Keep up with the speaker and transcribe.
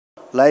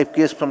live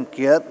case from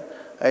CARE.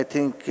 I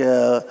think they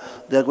are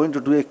going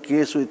to do a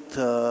case with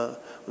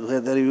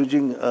where they are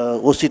using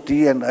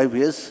OCT and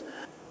IVUS.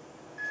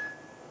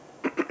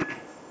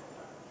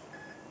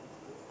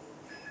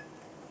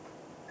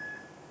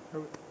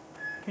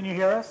 Can you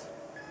hear us?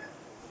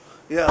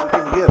 Yeah, I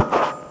can hear.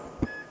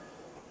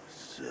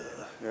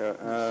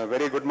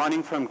 Very good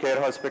morning from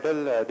CARE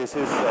Hospital. This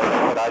is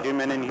Rajiv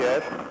Menon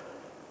here.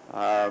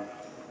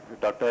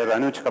 Dr.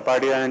 Anuj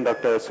Kapadia and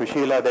Dr.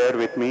 Sushila there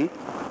with me.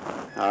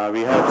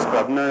 We have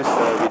scrub nurse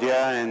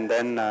Vijaya, and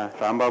then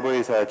Rambabu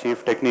is our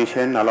chief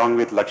technician along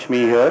with Lakshmi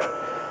here.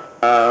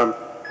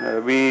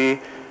 Today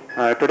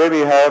we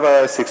have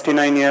a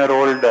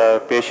 69-year-old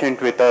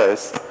patient with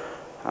us.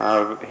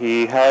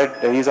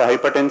 He's a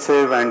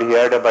hypertensive and he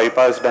had a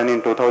bypass done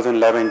in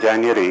 2011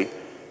 January.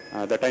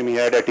 That time he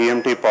had a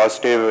TMT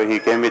positive. He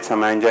came with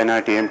some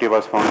angina. TMT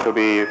was found to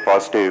be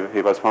positive.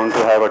 He was found to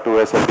have a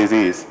 2SL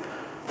disease.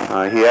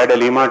 He had a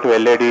lima to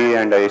LAD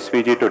and a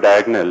SVG to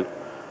diagonal.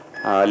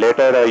 A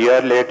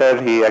year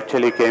later, he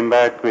actually came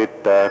back with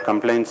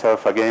complaints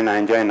of again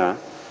angina.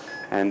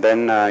 And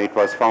then it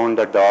was found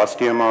that the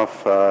ostium of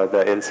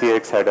the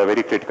LCX had a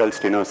very critical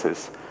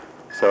stenosis.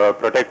 So a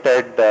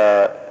protected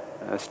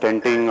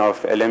stenting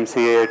of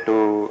LMCA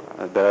to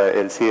the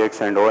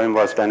LCX and OM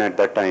was done at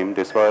that time.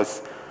 This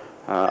was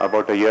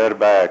about a year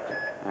back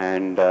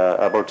and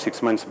about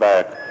 6 months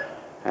back.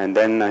 And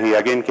then he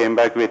again came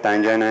back with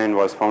angina and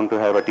was found to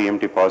have a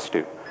TMT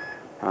positive.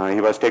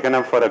 He was taken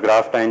up for a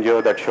graft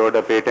angio that showed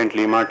a patent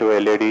lima to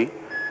LAD,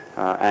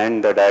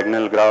 and the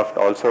diagonal graft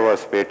also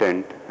was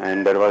patent,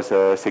 and there was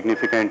a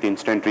significant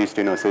instant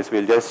restenosis.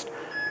 We'll just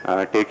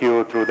take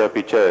you through the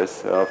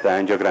pictures of the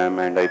angiogram,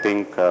 and I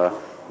think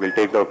we'll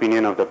take the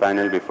opinion of the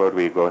panel before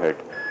we go ahead.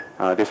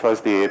 This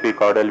was the AP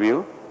caudal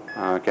view.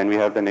 Can we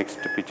have the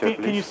next picture,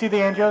 please? Can you see the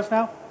angios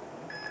now?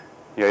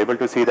 You're able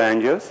to see the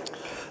angios?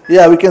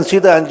 Yeah, we can see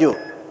the angio.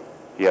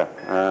 Yeah,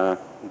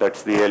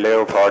 that's the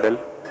LAO caudal.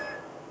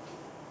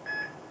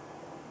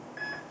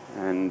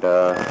 And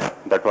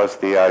that was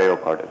the RAO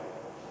caudal.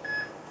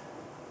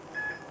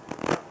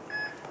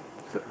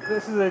 So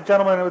this is a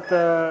gentleman with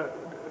the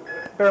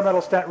bare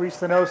metal stent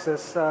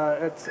restenosis.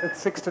 It's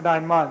 6 to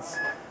 9 months.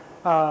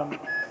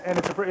 And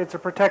it's a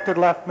protected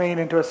left main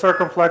into a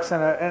circumflex,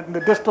 and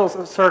the distal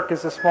circ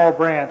is a small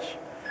branch.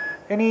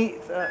 Any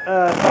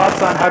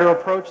thoughts on how to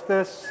approach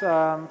this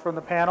from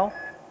the panel?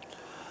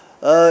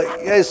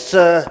 Yes,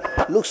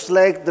 looks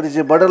like there is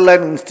a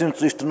borderline instant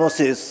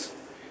restenosis,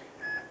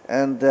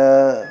 and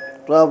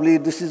probably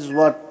this is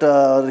what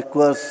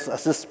requires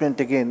assessment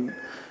again.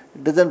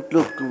 It doesn't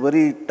look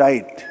very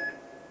tight.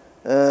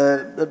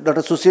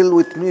 Dr. Sushil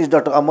with me is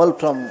Dr. Amal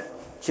from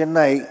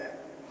Chennai.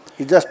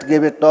 He just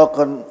gave a talk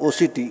on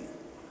OCT,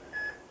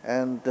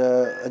 and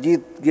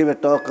Ajit gave a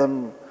talk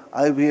on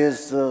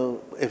IVUS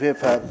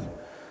FFR.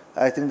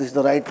 I think this is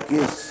the right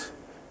case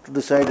to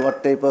decide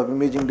what type of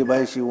imaging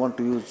device you want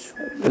to use.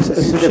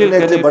 It's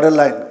definitely a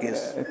borderline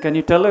case. Can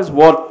you tell us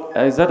what,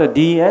 is that a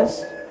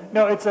DES?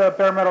 No, it's a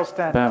bare metal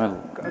stent. Bare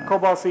metal.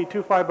 Cobalt C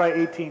 25 by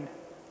 18.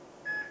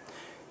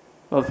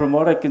 Well, from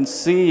what I can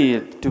see,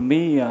 to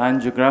me,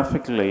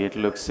 angiographically, it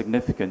looks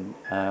significant,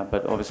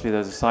 but obviously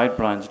there's a side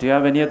branch. Do you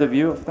have any other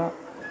view of that?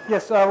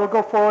 Yes, we'll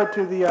go forward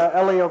to the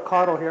LAO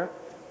caudal here.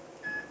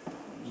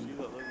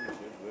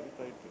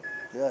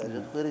 Yeah,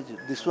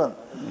 this one.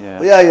 Yeah.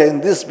 Oh, yeah,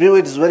 in this view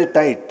it is very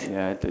tight.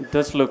 Yeah, it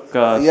does look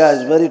yeah,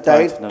 it's very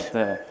tight. Enough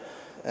there.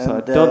 So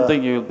I don't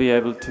think you'll be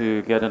able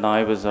to get an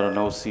IVUS or an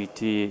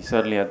OCT,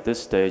 certainly at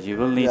this stage. You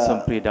will need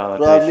some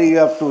pre-dilatation. Probably you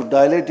have to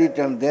dilate it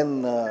and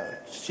then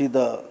see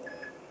the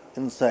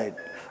inside.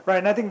 Right,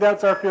 and I think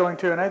that's our feeling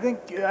too. And I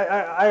think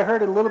I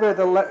heard a little bit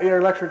of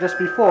your lecture just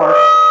before.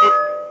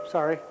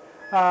 Sorry.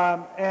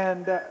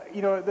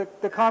 You know,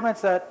 the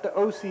comments that the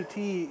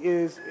OCT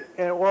is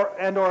or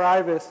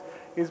IVUS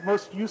is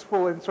most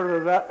useful in sort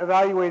of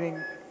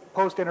evaluating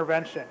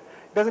post-intervention.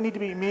 It doesn't need to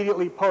be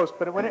immediately post,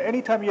 but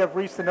anytime you have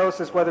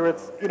restenosis, whether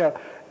it's, you know,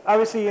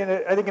 obviously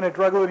I think in a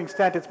drug-eluting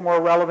stent it's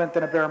more relevant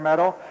than a bare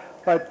metal,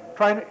 but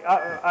trying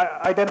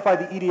to identify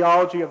the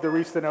etiology of the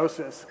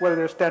restenosis, whether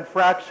there's stent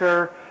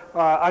fracture,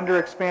 under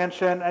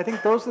expansion. I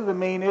think those are the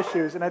main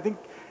issues, and I think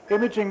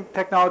imaging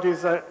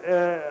technologies like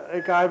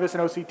IVUS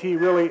and OCT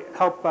really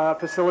help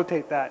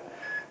facilitate that.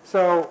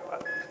 So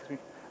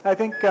I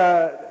think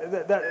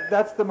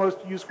that's the most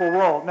useful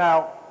role.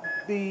 Now,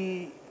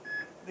 this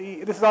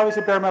is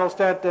obviously a bare metal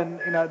stent, and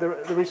you know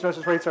the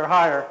restenosis rates are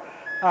higher.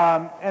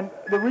 And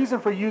the reason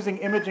for using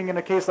imaging in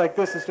a case like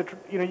this is to,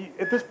 you know,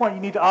 at this point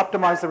you need to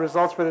optimize the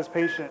results for this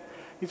patient.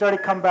 He's already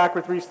come back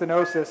with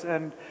restenosis,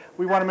 and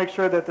we want to make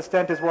sure that the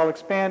stent is well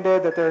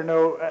expanded, that there are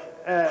no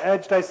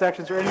edge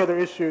dissections or any other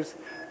issues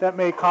that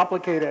may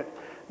complicate it.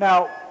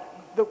 Now,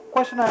 the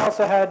question I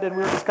also had, and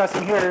we were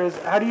discussing here, is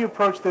how do you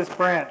approach this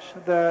branch?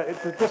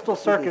 The distal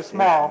circ is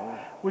small.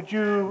 Would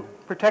you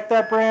protect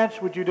that branch?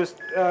 Would you just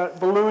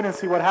balloon and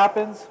see what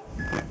happens?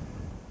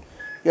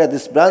 Yeah,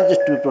 this branch is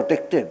to be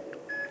protected.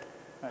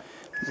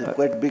 It's a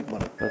quite big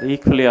one. But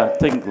equally, I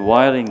think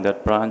wiring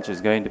that branch is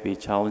going to be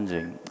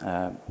challenging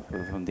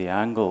from the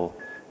angle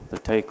the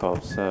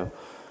takeoff. So,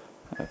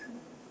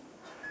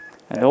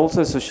 and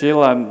also,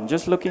 Sushil, I'm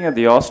just looking at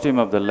the ostium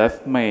of the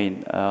left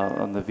main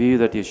on the view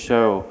that you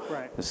show.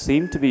 Right. There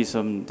seemed to be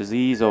some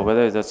disease, or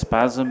whether it's a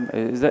spasm.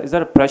 Is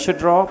that a pressure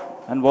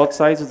drop? And what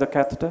size is the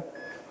catheter?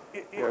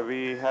 Yeah,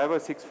 we have a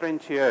 6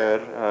 French here.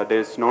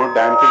 There's no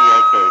damping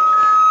as such.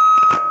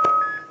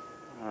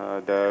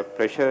 The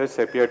pressures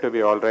appear to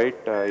be all right.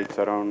 It's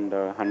around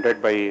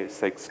 100 by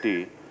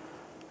 60.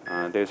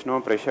 There's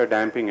no pressure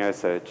damping as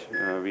such.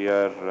 We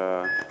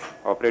are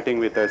operating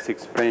with a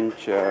 6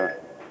 French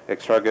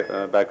extra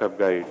backup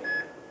guide,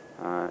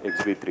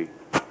 XB3.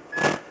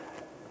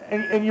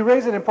 And you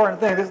raise an important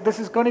thing. This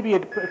is going to be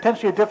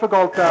potentially a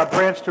difficult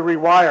branch to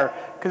rewire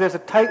because there's a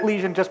tight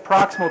lesion just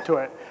proximal to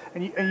it.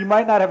 And you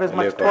might not have as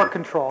much torque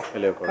control.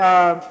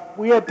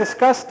 We had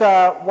discussed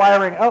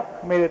wiring. Oh,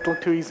 made it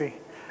look too easy.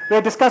 We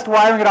had discussed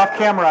wiring it off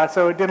camera,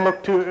 so it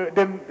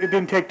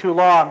didn't take too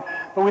long.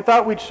 But we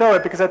thought we'd show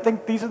it because I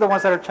think these are the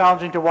ones that are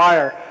challenging to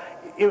wire.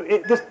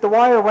 The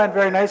wire went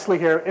very nicely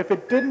here. If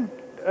it didn't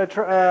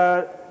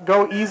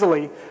go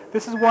easily,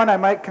 this is one I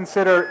might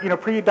consider,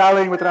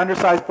 pre-dilating with an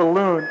undersized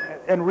balloon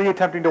and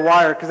re-attempting to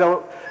wire, because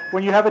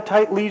when you have a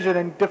tight lesion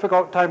and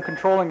difficult time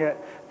controlling it,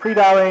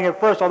 pre-dilating it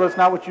first, although it's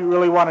not what you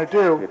really want to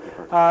do,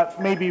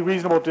 may be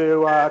reasonable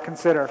to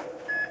consider.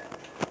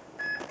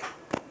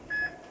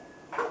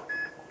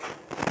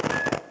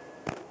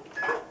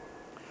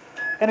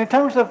 And in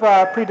terms of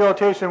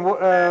pre-dilatation,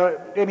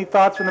 any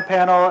thoughts from the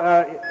panel?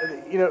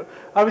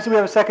 Obviously we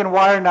have a second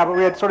wire now, but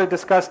we had sort of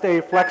discussed a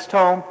flex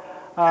tome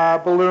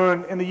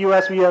balloon. In the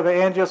U.S. we have an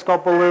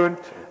angioscope balloon,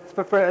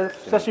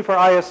 especially for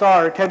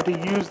ISR, tend to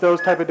use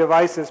those type of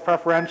devices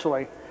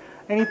preferentially.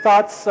 Any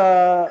thoughts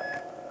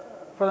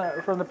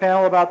from the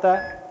panel about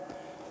that?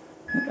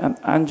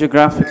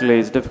 Angiographically,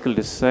 it's difficult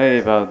to say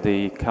about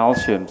the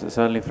calcium,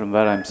 certainly from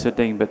where I'm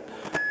sitting, but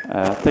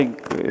I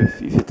think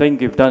if you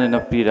think you've done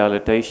enough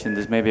pre-dilatation,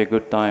 this may be a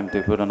good time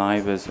to put an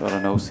IVUS or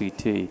an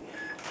OCT.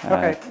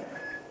 Okay.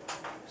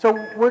 So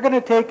we're going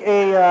to take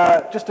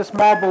just a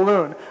small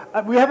balloon.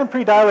 We haven't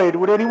pre-dilated.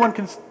 Would anyone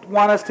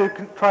want us to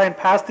try and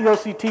pass the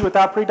OCT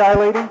without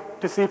pre-dilating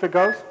to see if it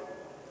goes?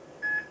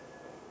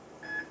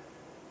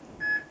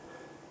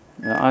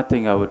 I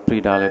think I would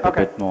pre-dilate a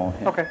bit more.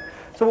 Yeah. Okay.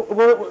 So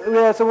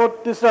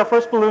this is our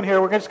first balloon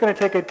here. We're just going to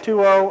take a 20.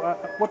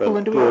 What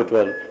balloon do we have?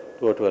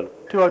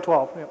 2012.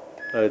 2012.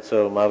 Yeah. It's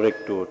a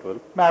Maverick 2012.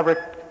 Maverick.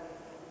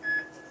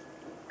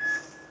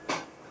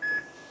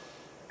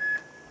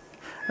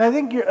 And I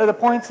think the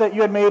points that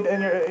you had made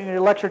in your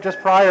lecture just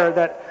prior,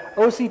 that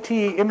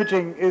OCT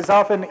imaging is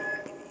often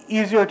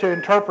easier to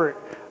interpret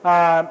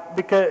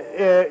because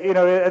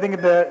I think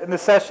in the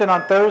session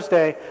on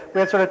Thursday we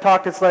had sort of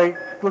talked. It's like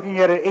looking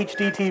at an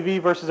HD TV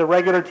versus a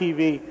regular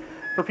TV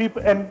for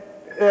people, and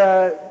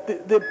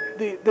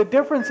the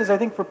difference is, I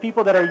think, for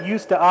people that are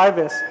used to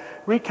IVUS,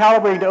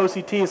 recalibrating to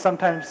OCT is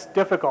sometimes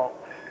difficult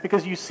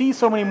because you see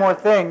so many more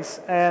things,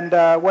 and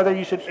whether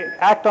you should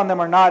act on them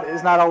or not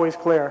is not always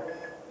clear.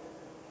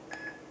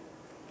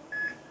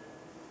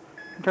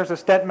 In terms of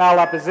stent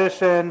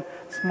malapposition,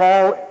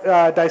 small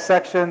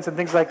dissections and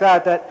things like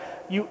that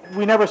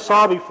we never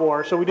saw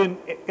before, so we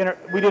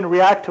didn't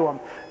react to them.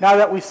 Now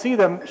that we see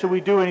them, should we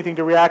do anything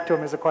to react to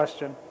them is a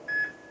question.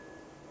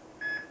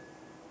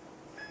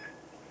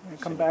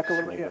 Come back a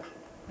little bit.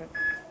 Yeah.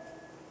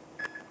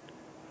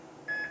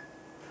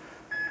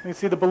 You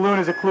see the balloon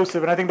is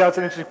occlusive, and I think that's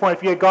an interesting point.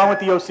 If you had gone with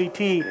the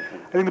OCT,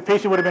 I think the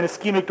patient would have been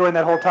ischemic during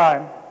that whole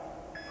time.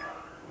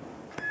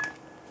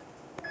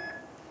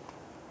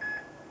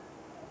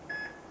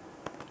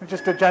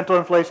 Just a gentle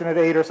inflation at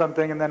 8 or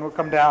something, and then we'll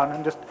come down,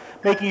 and just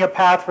making a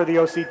path for the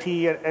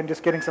OCT and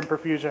just getting some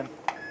perfusion.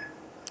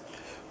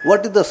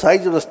 What is the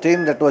size of the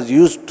stain that was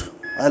used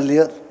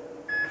earlier?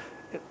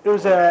 It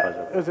was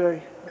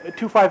a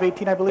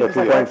 2518, I believe.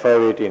 Yeah,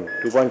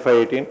 2.518.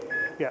 2.518.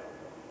 Yeah.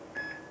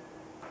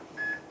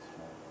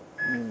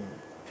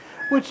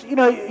 Which,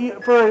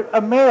 for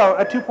a male,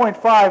 a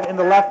 2.5 in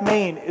the left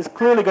main is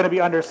clearly going to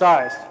be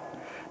undersized.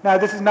 Now,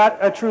 this is not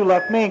a true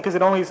left main because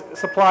it only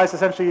supplies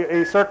essentially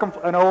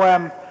an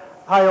OM,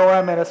 high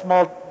OM, and a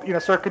small,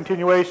 circ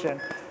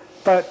continuation.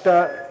 But,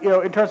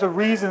 in terms of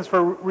reasons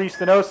for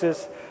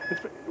restenosis,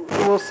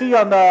 we'll see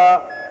on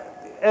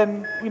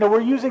and,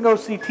 we're using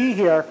OCT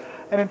here.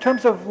 And in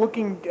terms of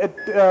looking at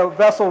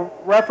vessel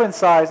reference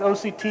size,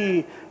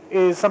 OCT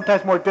is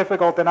sometimes more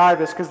difficult than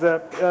IVUS because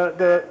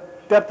the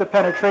depth of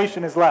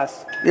penetration is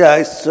less. Yeah,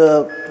 it's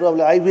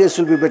probably IVS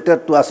will be better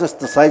to assess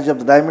the size of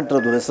the diameter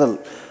of the vessel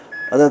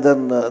other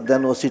than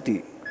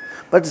OCT.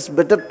 But it's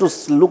better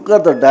to look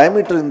at the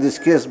diameter in this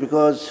case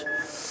because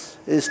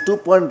it's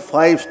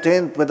 2.5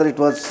 stent, whether it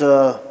was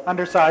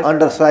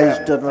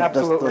undersized or not.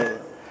 Absolutely.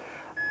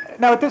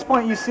 Now at this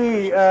point you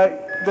see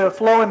the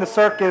flow in the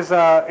circ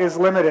is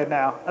limited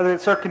now, the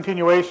circ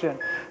continuation.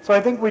 So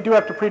I think we do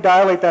have to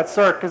pre-dilate that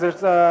circ because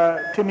there's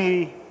to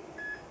me,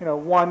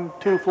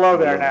 1-2 flow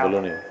there now.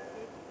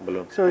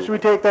 Balloon. So should we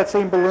take that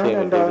same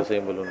balloon the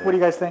same balloon. What do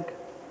you guys think?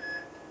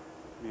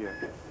 Yeah.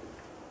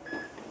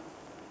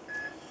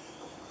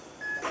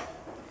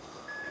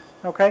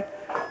 Okay?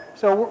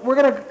 So we're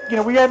going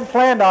to, we hadn't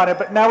planned on it,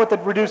 but now with the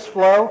reduced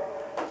flow,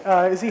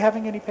 is he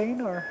having any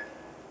pain or?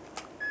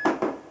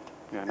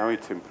 Yeah, now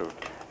it's improved.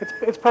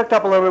 It's perked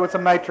up a little bit with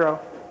some nitro.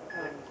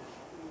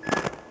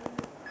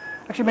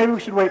 Actually, maybe we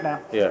should wait now.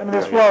 Yeah. I mean,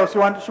 there's flow.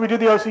 So should we do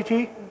the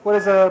OCT? What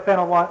does the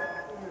panel want?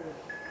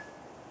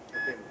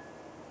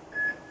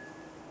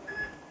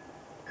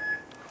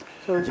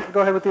 So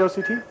go ahead with the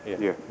OCT.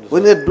 Yeah.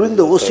 When you're doing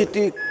the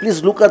OCT,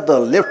 please look at the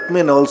left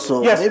main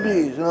also. Yes.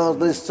 Maybe,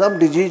 there is some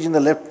disease in the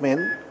left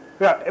main,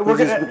 Yeah, we're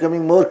which is gonna,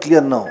 becoming more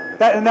clear now.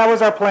 and that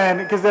was our plan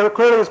because there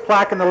clearly was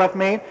plaque in the left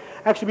main.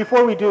 Actually,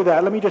 before we do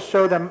that, let me just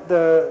show them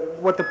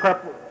what the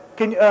prep.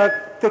 Can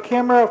the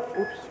camera?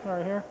 Oops,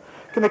 sorry here.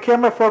 Can the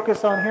camera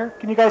focus on here?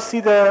 Can you guys see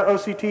the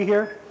OCT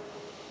here?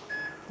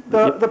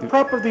 The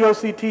prep of the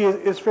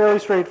OCT is fairly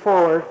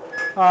straightforward.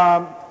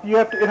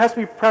 It has to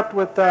be prepped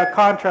with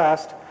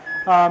contrast.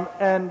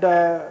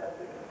 Let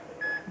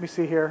me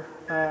see here.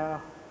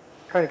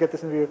 Trying to get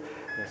this in view.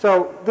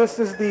 So this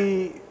is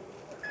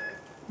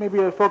maybe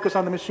a focus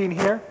on the machine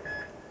here.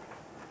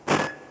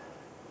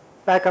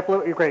 Back up a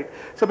little, great.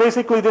 So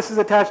basically this is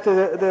attached to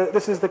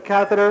this is the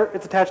catheter,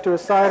 it's attached to a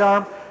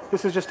sidearm.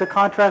 This is just a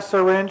contrast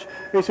syringe,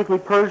 basically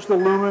purge the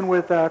lumen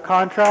with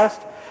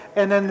contrast.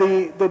 And then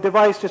the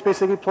device just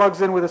basically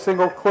plugs in with a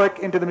single click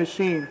into the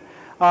machine.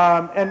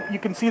 And you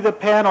can see the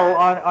panel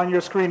on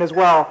your screen as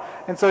well.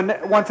 And so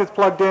once it's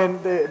plugged in,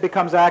 it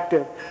becomes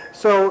active.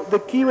 So the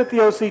key with the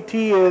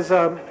OCT is,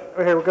 here,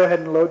 we'll go ahead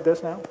and load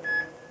this now.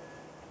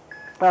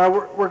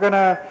 We're going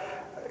to,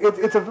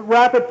 it's a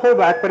rapid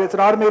pullback, but it's an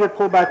automated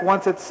pullback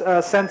once it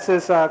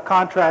senses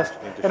contrast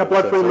and a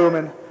blood-free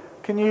lumen.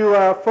 Can you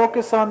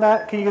focus on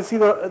that? Can you see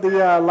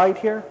the light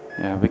here?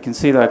 Yeah, we can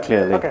see that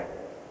clearly. Okay,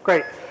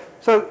 great.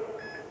 So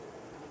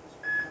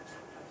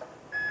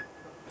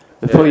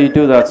Before you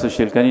do that,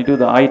 Sushil, can you do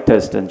the eye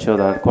test and show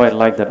that? I quite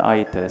like that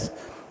eye test.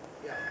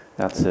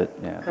 That's it,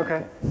 yeah.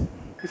 okay.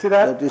 You see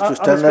that? That is on to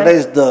the screen?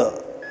 standardize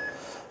the,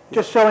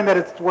 Just showing that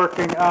it's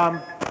working.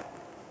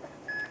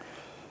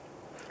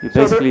 You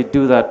basically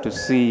do that to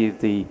see if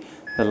the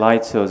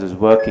light source is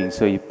working.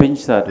 So you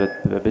pinch that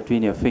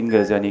between your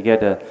fingers and you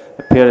get an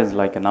appearance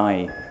like an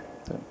eye.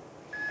 So,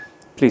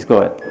 please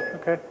go ahead.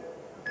 Okay.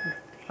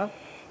 Huh?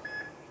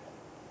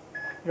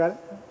 You got it?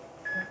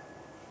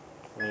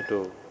 We need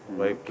to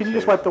wipe. Can you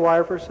just wipe the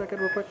wire for a second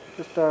real quick?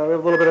 Just we have a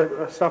little bit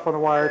of stuff on the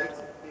wires.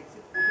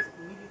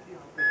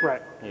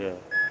 Right. Yeah.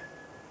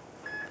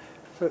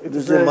 So it's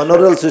this is a very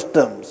monaural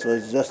system, so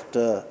it's just,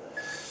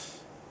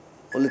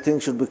 only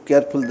thing should be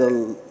careful,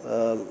 the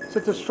So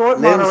it's a short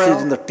lens monorail.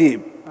 is in the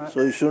tip,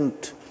 so you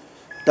shouldn't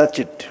touch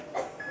it.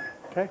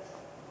 Okay.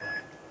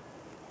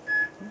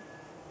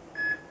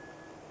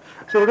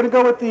 So we're going to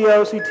go with the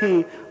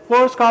OCT.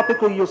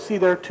 Fluoroscopically, you'll see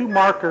there are two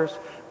markers.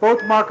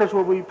 Both markers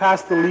will be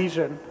past the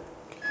lesion.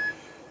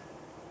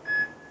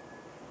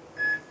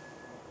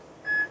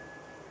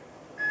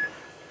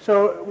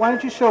 So why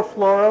don't you show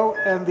fluoro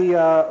and the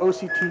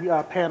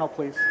OCT panel,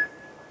 please?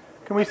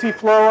 Can we see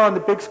fluoro on the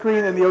big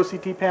screen and the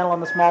OCT panel on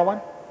the small one?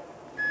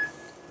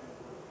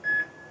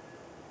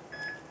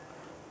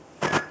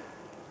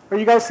 Are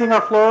you guys seeing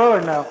our fluoro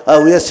or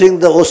no? We are seeing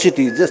the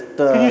OCT, just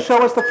Can you show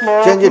us the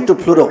fluoro? change it to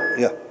please? fluoro,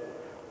 yeah.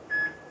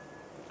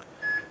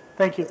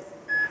 Thank you.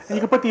 And you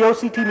can put the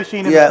OCT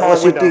machine in Yeah, the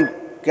small OCT window.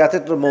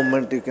 catheter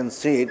movement, you can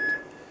see it.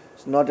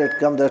 It's not yet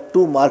come, there are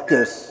two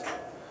markers.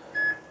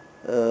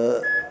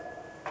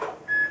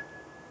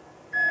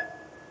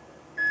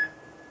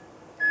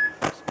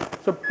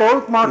 So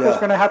both markers Yeah. are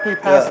going to have to be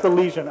past Yeah. the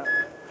lesion. And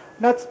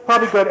that's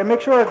probably good. And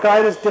make sure our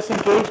guide is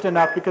disengaged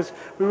enough because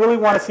we really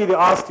want to see the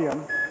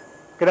ostium.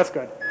 Okay, that's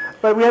good.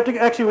 But we have to,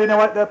 actually, you know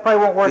what, that probably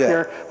won't work Yeah.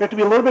 here. We have to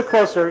be a little bit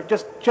closer,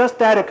 just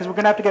at it, because we're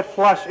going to have to get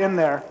flush in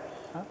there.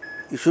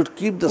 You should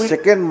keep the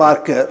second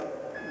marker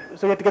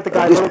So we have to get the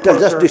guide a little distal,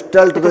 closer. just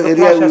distal to because the flush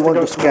area we has to want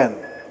go to through. scan.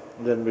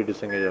 Then we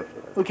disengage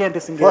after that. We can't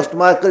disengage. First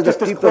marker is the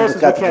just as tip of close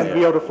the as we can catheter. to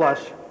be able to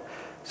flush.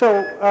 So,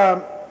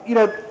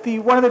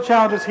 one of the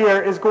challenges here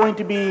is going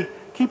to be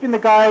keeping the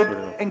guide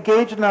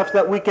engaged enough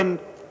that we can,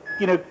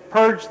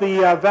 purge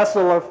the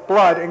vessel of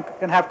blood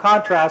and have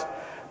contrast,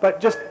 but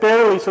just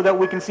barely so that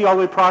we can see all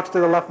the way prox to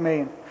the left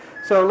main.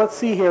 So let's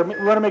see here. We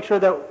want to make sure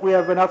that we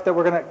have enough that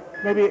we're going to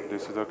maybe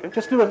This is okay?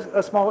 just do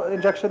a small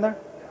injection there.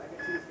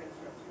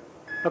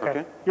 Okay.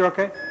 Okay. You're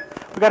okay?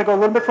 We got to go a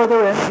little bit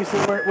further in. You see,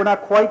 we're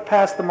not quite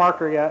past the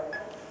marker yet.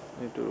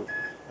 Need to.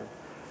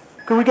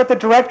 Could we get the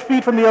direct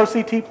feed from the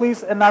OCT,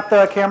 please, and not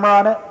the camera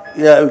on it?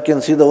 Yeah, we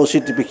can see the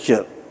OCT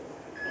picture.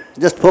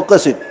 Just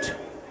focus it.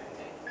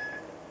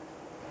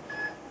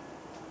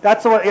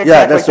 That's the one, exactly,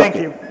 Yeah, that's thank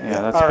okay. you.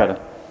 Yeah, that's All right.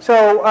 better.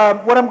 So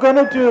what I'm going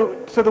to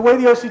do, so the way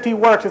the OCT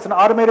works, it's an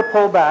automated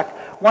pullback.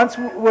 Once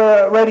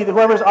we're ready,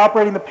 whoever's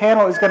operating the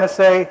panel is going to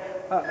say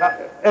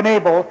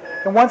enable.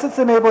 And once it's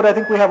enabled, I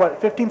think we have,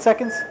 15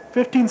 seconds?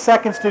 15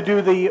 seconds to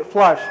do the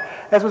flush.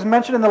 As was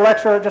mentioned in the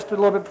lecture just a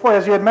little bit before,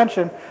 as you had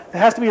mentioned,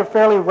 there has to be a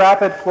fairly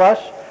rapid flush.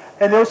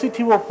 And the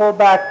OCT will pull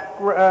back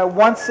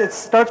once it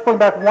starts pulling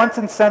back once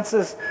it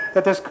senses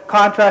that there's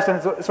contrast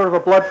and it's sort of a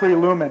blood-free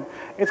lumen.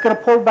 It's going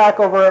to pull back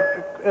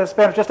over a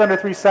span of just under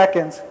 3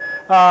 seconds,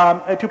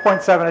 at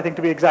 2.7 I think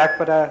to be exact,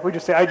 but I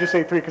just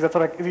say 3 because that's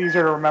what it's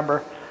easier to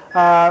remember.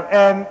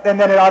 And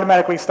then it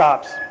automatically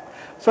stops.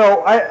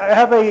 So I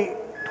have a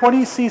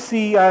 20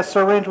 cc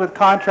syringe with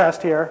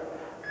contrast here.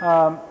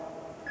 And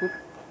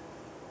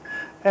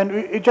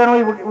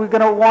generally we're going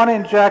to want to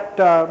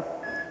inject a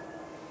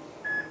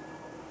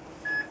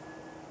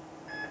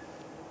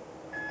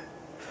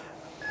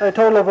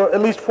total of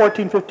at least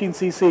 14, 15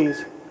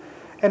 cc's.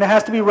 And it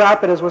has to be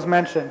rapid, as was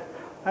mentioned.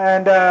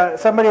 And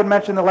somebody had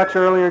mentioned in the lecture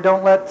earlier,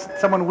 don't let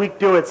someone weak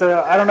do it.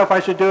 So I don't know if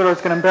I should do it or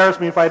it's going to embarrass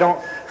me if I don't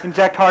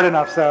inject hard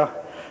enough. So,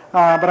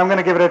 but I'm going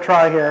to give it a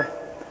try here.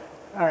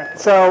 All right,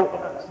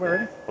 so, we're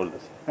ready? Hold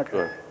this.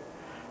 Okay.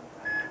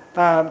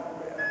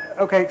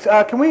 Okay,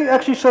 so, can we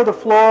actually show the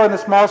floor on the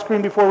small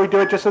screen before we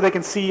do it, just so they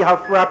can see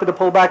how rapid the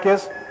pullback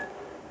is?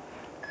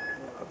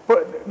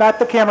 Not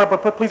the camera,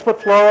 but please put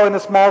fluoro in the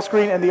small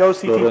screen and the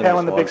OCT panel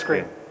in the big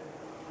screen.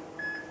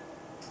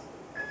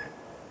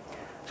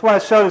 Just want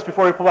to show this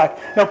before we pull back.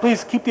 Now,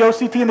 please keep the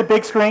OCT in the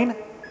big screen.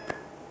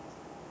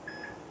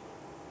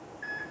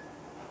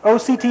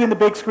 OCT in the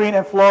big screen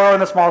and fluoro in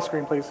the small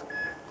screen, please.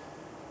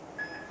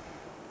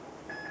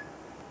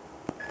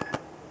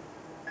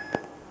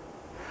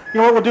 You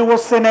know what we'll do? We'll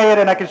cine it,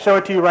 and I can show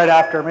it to you right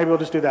after. Maybe we'll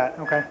just do that,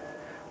 okay?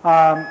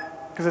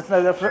 Because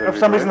for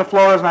some reason the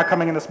fluoro is not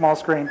coming in the small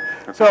screen.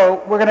 Okay.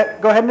 So we're going to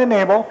go ahead and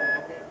enable.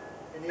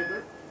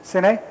 Enable.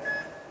 Cine.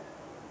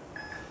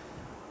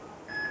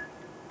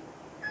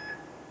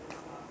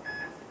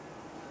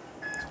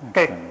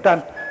 Okay,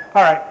 done.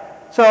 All right.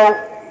 So,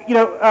 you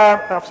know,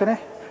 off Cine.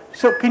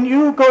 So can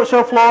you go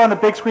show fluoro on the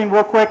big screen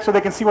real quick so they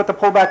can see what the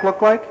pullback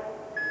looked like?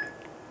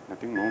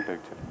 Nothing moved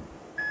actually.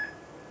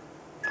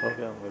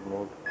 Okay, it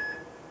moved.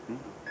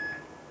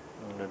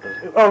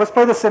 Oh, let's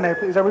play the Cine,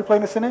 please. Are we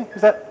playing the Cine?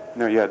 Is that?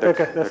 No, yeah, that's,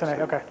 okay, that's Cine,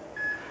 okay.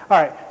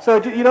 All right,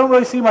 so you don't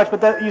really see much,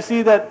 but that, you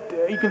see that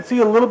you can see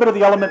a little bit of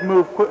the element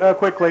move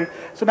quickly.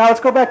 So now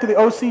let's go back to the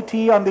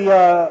OCT on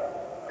the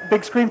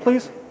big screen,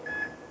 please.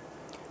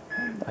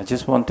 I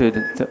just wanted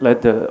to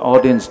let the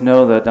audience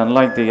know that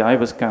unlike the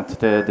IVUS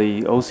catheter,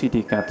 the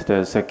OCT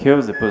catheter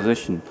secures the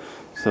position.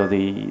 So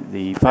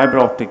the fiber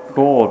optic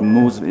cord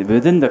moves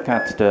within the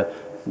catheter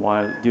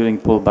while during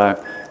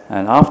pullback,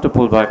 and after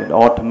pullback it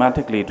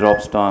automatically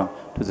drops down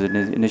to the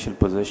initial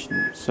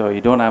position. So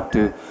you don't have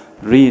to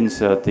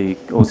reinsert the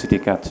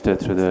OCT catheter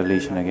through the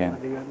lesion again.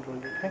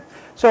 Okay.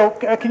 So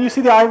can you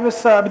see the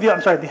IVUS,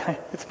 I'm sorry,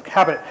 it's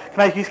habit.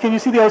 Can you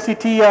see the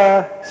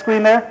OCT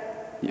screen there?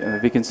 Yeah,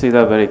 we can see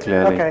that very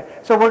clearly. Okay,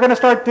 so we're going to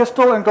start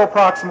distal and go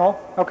proximal,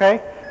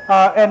 okay?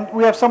 And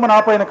we have someone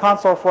operating the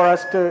console for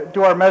us to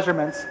do our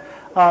measurements.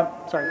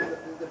 Sorry.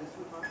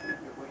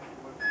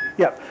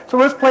 Yeah, so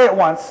let's play it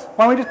once.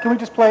 Can we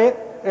just play it?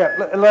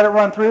 Yeah, let it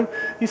run through.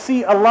 You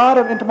see a lot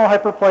of intimal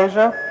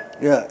hyperplasia.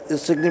 Yeah,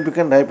 it's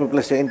significant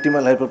hyperplasia,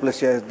 intimal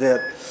hyperplasia is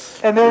there.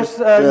 And there's, you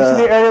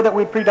see the area that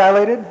we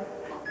pre-dilated?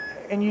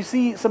 And you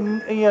see some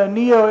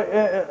neo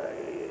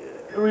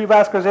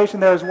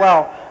revascularization there as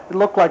well. It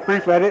looked like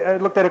briefly, I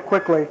looked at it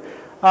quickly.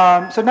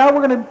 So now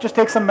we're going to just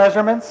take some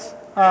measurements.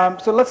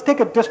 So let's take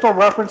a distal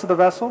reference of the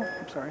vessel.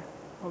 I'm sorry,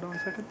 hold on a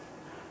second.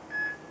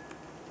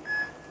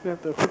 We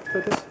have the hoop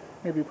for this.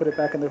 Maybe you put it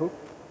back in the hoop.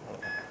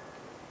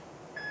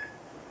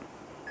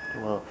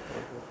 Wow.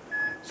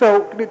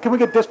 So can we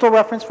get distal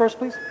reference first,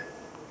 please?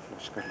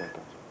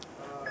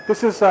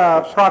 This is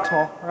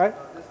proximal, right?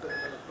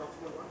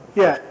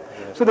 Yeah.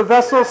 So the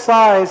vessel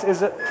size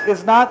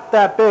is not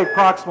that big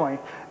proximally.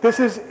 This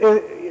is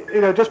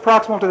just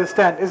proximal to the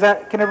stent.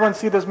 Can everyone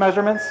see those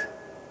measurements?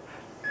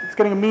 It's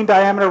getting a mean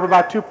diameter of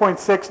about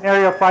 2.6, an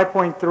area of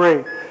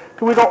 5.3.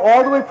 Can we go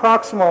all the way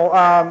proximal?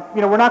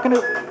 We're not going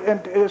to,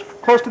 and as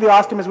close to the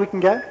ostium as we can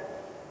get.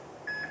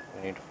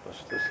 We need to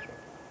push this through.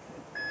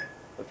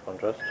 With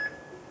contrast.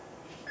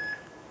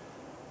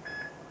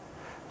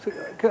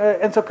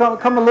 So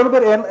come a little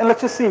bit in, and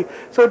let's just see.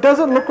 So it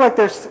doesn't look like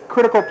there's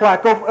critical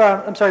plaque. Go,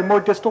 I'm sorry,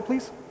 more distal,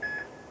 please.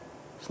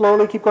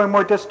 Slowly, keep going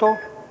more distal.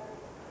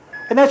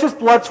 And that's just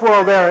blood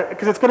swirl there,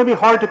 because it's going to be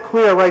hard to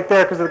clear right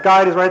there, because the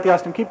guide is right at the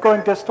ostium. Keep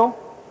going distal.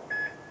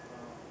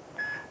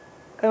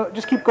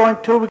 Just keep going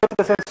till we get to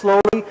this end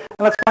slowly, and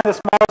let's find the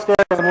smallest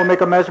area, and we'll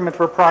make a measurement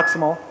for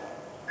proximal.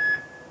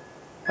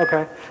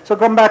 Okay, so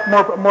going back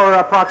more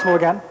proximal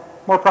again.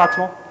 More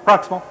proximal,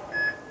 proximal.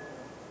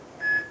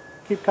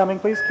 Keep coming,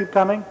 please. Keep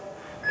coming.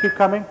 Keep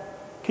coming.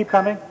 Keep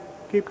coming.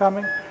 Keep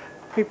coming.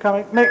 Keep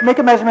coming. Make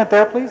a measurement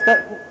there, please.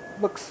 That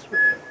looks.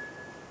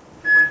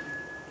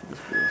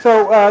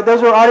 So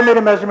those are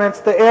automated measurements.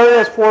 The area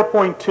is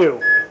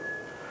 4.2.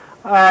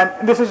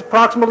 This is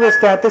proximal to the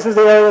stent. This is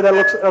the area that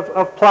looks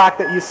of plaque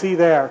that you see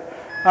there.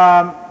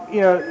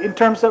 In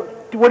terms of,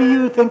 what do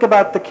you think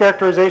about the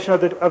characterization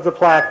of the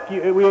plaque?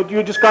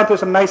 You just gone through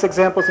some nice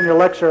examples in your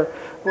lecture.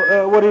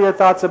 What are your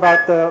thoughts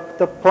about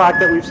the plaque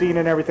that we've seen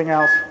and everything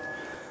else?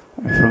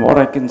 From what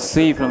I can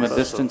see from a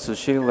distance of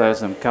shield, there's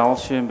some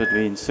calcium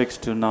between 6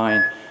 to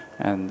 9,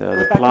 and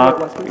the plaque,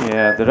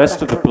 the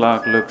rest of the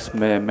plaque looks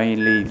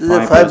mainly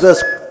fibrous.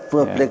 Fibrous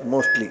plaque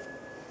mostly.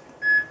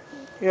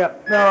 Yeah,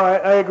 no,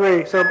 I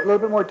agree. So a little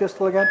bit more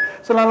distal again.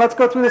 So now let's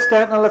go through the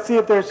stent and let's see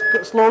if there's,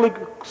 slowly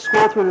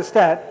scroll through the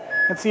stent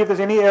and see if there's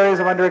any areas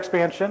of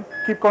underexpansion.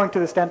 Keep going to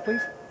the stent,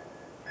 please.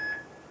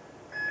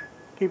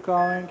 Keep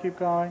going, keep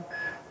going.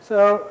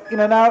 So,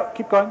 now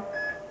keep going.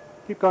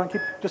 Keep going,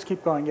 just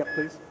keep going, yep,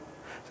 please.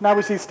 So now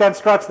we see stent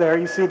struts there,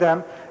 you see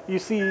them. You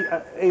see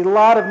a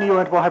lot of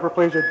neointimal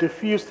hyperplasia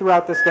diffuse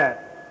throughout the stent.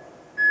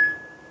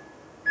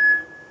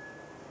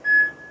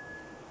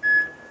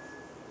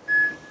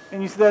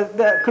 And you see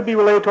that could be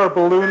related to our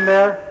balloon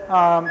there,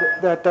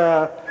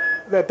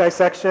 that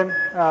dissection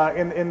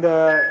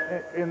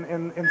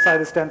inside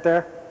the stent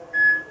there.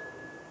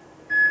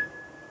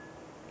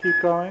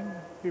 Keep going,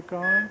 keep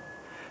going.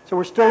 So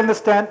we're still in the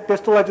stent,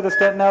 distal edge of the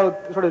stent now,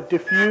 sort of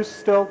diffuse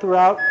still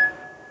throughout,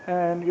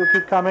 and you'll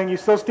keep coming. You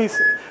still see,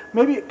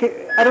 maybe,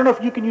 I don't know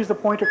if you can use the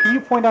pointer. Can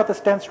you point out the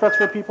stent struts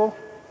for people?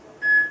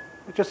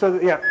 Just so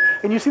that, yeah.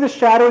 And you see the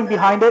shadowing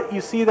behind it.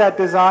 You see that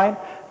design.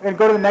 And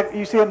go to the next,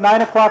 you see at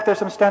 9 o'clock there's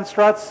some stent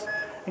struts,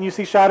 and you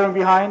see shadowing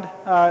behind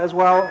as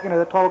well,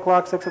 the 12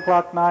 o'clock, 6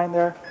 o'clock, 9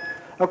 there.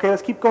 Okay,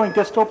 let's keep going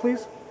distal,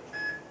 please.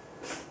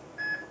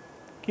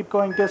 Keep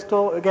going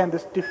distal. Again,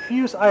 this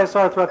diffuse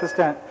ISR throughout the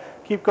stent.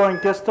 Keep going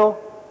distal,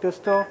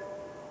 distal.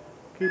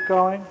 Keep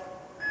going,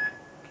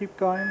 keep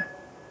going.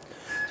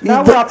 So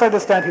now we're outside the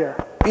stent here.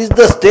 Is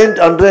the stent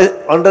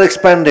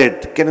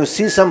underexpanded? Can you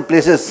see some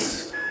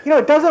places?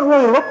 It doesn't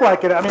really look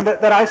like it. I mean,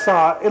 that I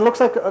saw. It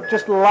looks like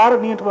just a lot of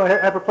neointimal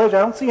hyperplasia.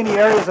 I don't see any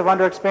areas of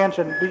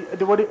underexpansion.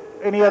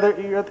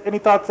 Any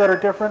thoughts that are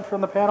different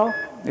from the panel?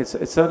 It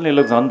certainly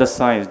looks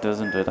undersized,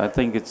 doesn't it? I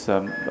think it's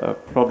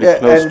probably close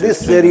to... And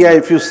this area,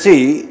 if you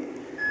see,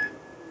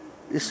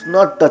 it's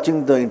not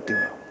touching the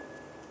intima.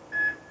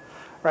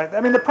 Right.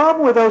 I mean, the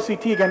problem with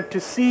OCT, again, to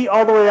see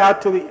all the way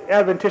out to the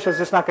adventitia is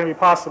just not going to be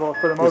possible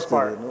for the most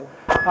part.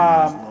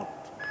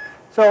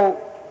 So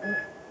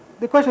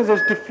the question is,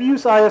 there's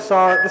diffuse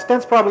ISR. The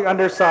stent's probably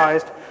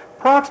undersized.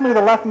 Approximately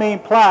the left main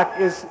plaque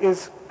is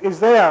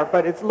there,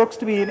 but it looks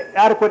to be an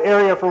adequate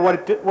area for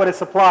what it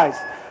supplies.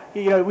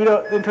 We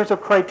don't, in terms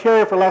of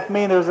criteria for left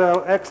main, there was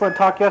an excellent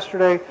talk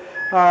yesterday.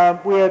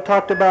 We had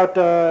talked about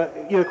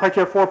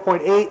criteria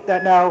 4.8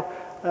 that now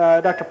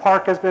Dr.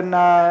 Park has been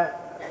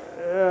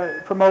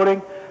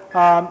promoting.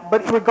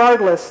 But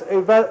regardless,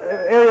 an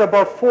area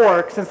above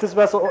 4, since this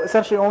vessel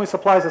essentially only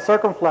supplies the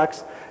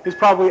circumflex, is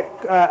probably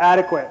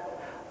adequate.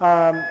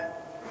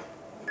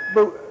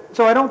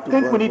 So I don't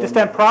think we need to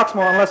stent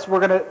proximal unless we're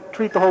going to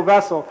treat the whole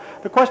vessel.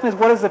 The question is,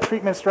 what is the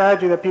treatment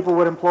strategy that people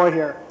would employ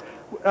here?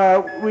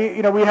 We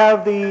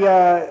have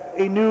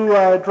a new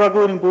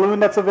drug-eluting balloon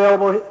that's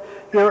available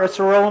here, a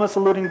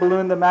sirolimus-eluting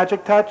balloon, the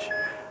Magic Touch.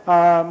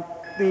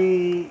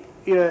 The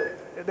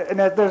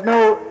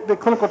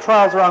clinical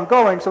trials are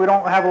ongoing, so we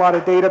don't have a lot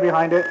of data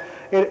behind it.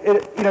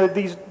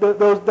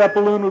 That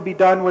balloon would be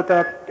done with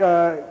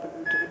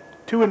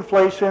 2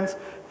 inflations,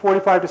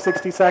 45 to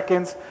 60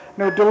 seconds.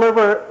 And it would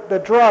deliver the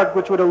drug,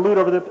 which would elute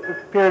over the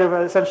period of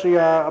essentially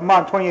a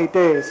month, 28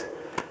 days.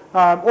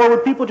 Or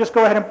would people just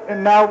go ahead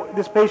and now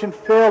this patient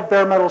failed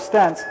bare metal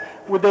stents,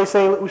 would they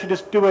say we should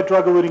just do a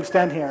drug-eluting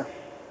stent here?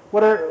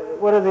 What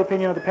are the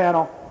opinion of the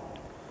panel?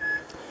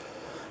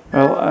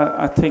 Well,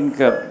 I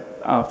think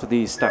after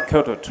the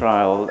Staccato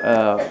trial,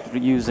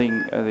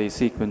 using the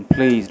sequent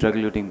please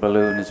drug-eluting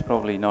balloon is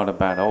probably not a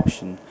bad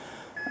option.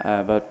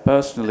 But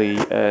personally,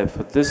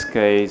 for this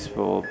case,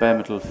 for bare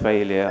metal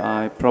failure,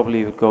 I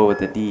probably would go with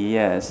the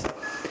DES.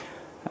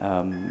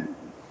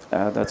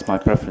 That's my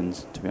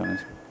preference, to be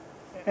honest.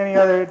 Any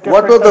other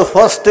What was the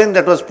first stent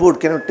that was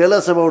put? Can you tell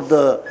us about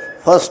the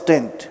first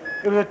stent?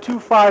 It was a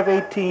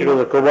 2.518. It was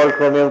a cobalt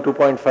chromium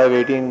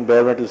 2.518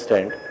 bare metal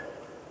stent.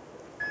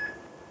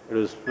 It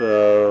was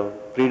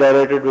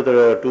pre-dilated with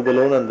a 2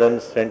 balloon and then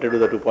stented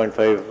with a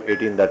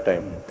 2.518 that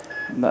time.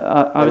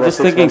 I was just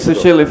thinking,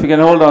 Sushil, if you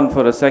can hold on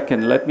for a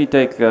second, let me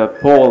take a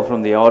poll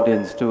from the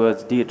audience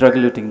towards the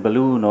drug-eluting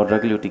balloon or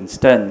drug-eluting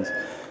stents.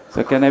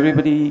 So can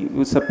everybody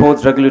who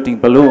supports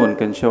drug-eluting balloon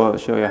can show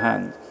your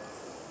hands?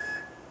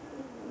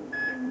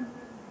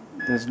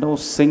 There's no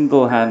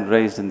single hand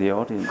raised in the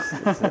audience.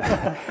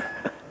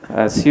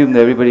 I assume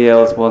that everybody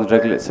else wants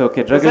drug-eluting. So,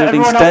 okay,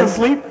 drug-eluting stents.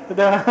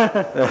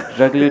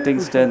 Drug-eluting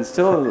stents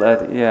still,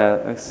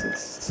 yeah,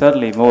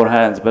 certainly more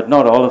hands, but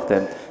not all of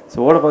them.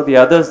 So what about the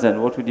others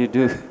then? What would you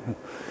do?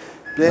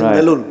 Plain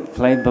balloon.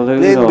 Plain balloon?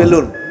 Plain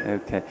balloon.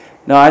 Okay.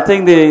 No, I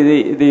think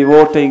the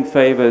voting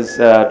favors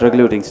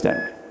drug-eluting stent.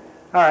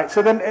 All right,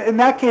 so then in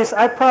that case,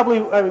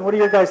 what are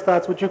your guys'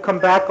 thoughts? Would you come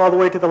back all the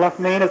way to the left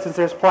main, and since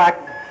there's plaque,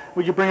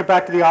 would you bring it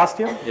back to the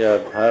ostium? Yeah,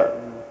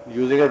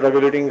 using a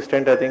drug-eluting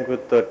stent, I think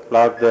with the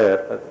plaque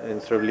there,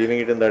 instead of leaving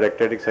it in that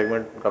ectatic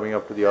segment, coming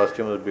up to the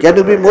ostium would be... Can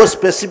you be more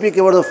specific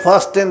about the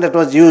first stent that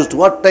was used?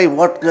 What type,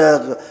 what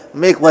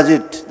make was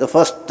it, the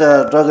first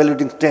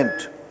drug-eluting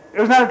stent?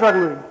 It was not a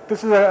drug-eluting.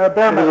 This is a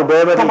bare metal. It was a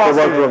bare metal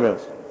cobalt chromium.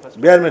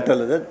 Bare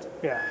metal, is it?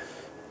 Yeah.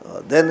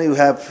 Then you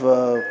have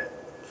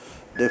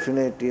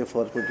definitely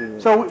for putting.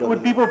 So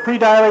would people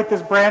pre-dilate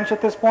this branch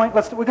at this point?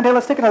 Let's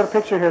take another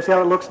picture here, see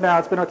how it looks now.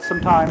 It's been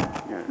some time.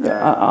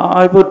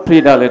 I would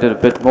pre-dilate it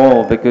a bit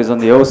more because on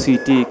the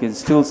OCT you can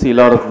still see a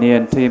lot of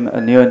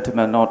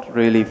neointima not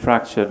really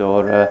fractured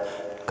or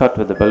cut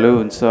with the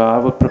balloon. So I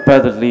would prepare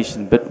the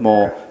lesion a bit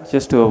more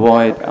just to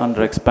avoid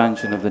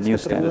under-expansion of the new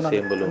stent.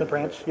 Same balloon. The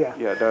branch, yeah.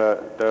 Yeah,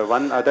 the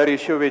one other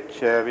issue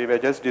which we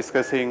were just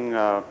discussing,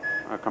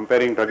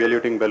 comparing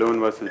drug-eluting balloon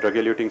versus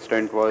drug-eluting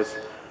stent was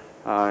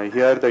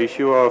here the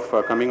issue of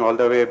coming all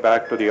the way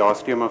back to the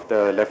ostium of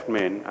the left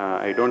main.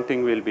 I don't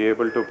think we'll be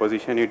able to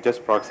position it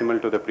just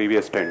proximal to the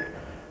previous stent.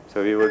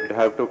 So we would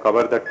have to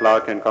cover that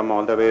plaque and come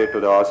all the way to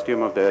the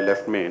ostium of the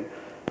left main.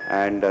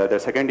 And the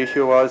second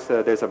issue was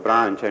there's a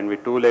branch, and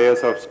with 2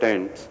 layers of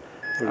stents,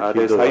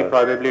 there's high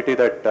probability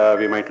that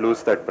we might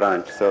lose that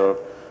branch. So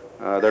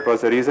that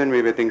was the reason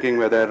we were thinking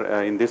whether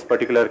in this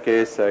particular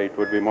case it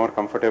would be more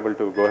comfortable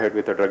to go ahead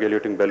with a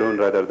drug-eluting balloon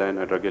rather than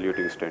a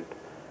drug-eluting stent.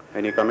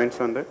 Any comments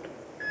on that?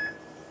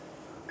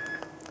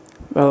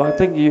 Well, I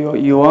think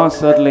you are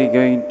certainly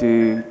going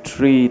to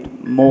treat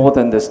more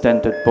than the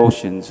stented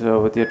portion.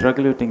 So with your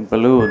drug-eluting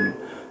balloon,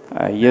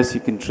 yes,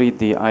 you can treat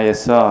the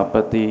ISR,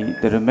 but the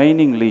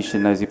remaining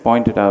lesion, as you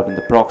pointed out, in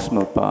the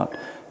proximal part,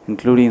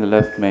 including the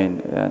left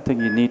main, I think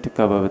you need to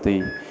cover with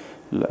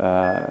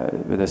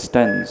the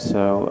stent.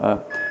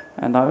 So,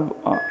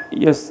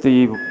 yes,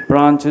 the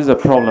branch is a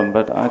problem,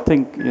 but I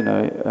think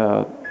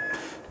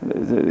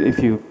if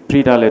you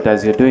pre-dilate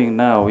as you're doing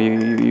now,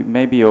 you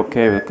may be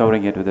okay with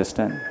covering it with a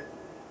stent.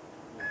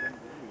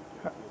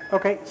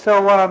 Okay, so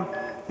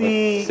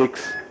the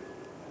 6.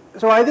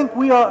 So I think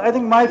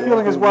my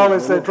feeling as well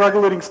is that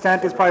drug-eluting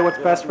stent is probably what's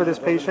best for this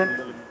patient.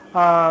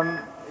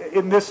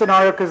 In this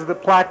scenario, because of the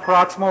plaque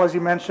proximal, as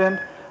you mentioned,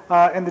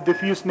 and the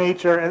diffuse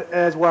nature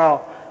as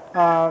well.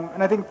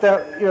 And I think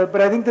that,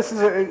 but I think this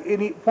is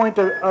a point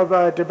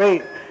of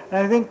debate.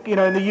 And I think,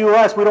 in the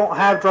U.S. we don't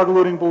have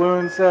drug-eluting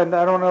balloons, and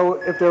I don't know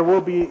if there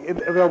will be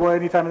available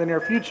anytime in the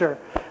near future.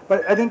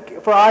 But I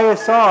think for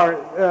ISR,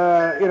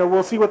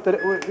 we'll see what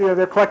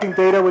they're collecting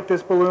data with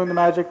this balloon, the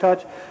Magic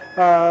Touch.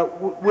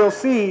 We'll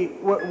see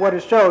what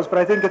it shows, but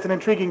I think it's an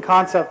intriguing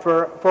concept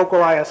for focal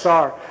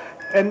ISR.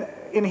 And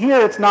in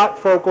here, it's not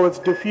focal; it's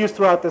diffuse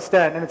throughout the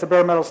stent, and it's a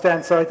bare metal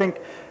stent. So I think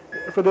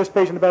for this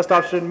patient, the best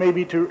option may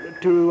be to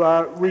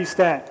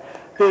re-stent.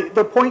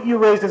 The point you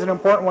raised is an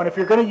important one. If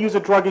you're going to use a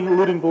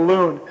drug-eluting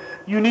balloon,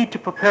 you need to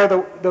prepare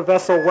the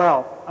vessel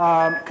well,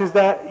 because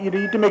you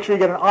need to make sure you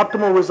get an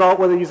optimal result,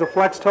 whether you use a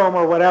flex tome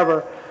or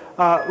whatever.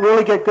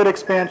 Really get good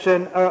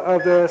expansion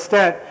of the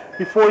stent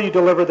before you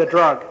deliver the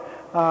drug,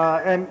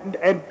 and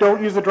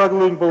don't use the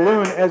drug-eluting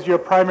balloon as your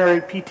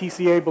primary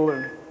PTCA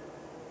balloon.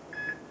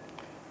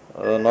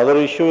 Another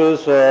issue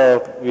is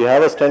we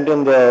have a stent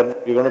in there.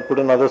 We're going to put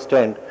another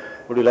stent.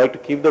 Would you like to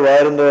keep the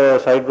wire in the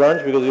side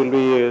branch because you'll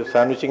be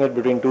sandwiching it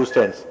between 2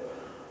 stents?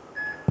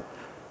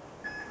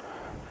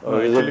 Or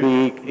will it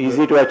be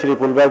easy to actually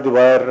pull back the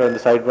wire in the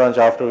side branch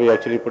after we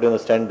actually put in a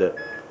stent there?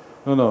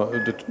 No,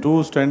 the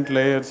 2 stent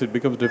layers, it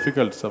becomes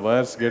difficult. So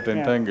wires get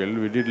entangled.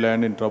 We did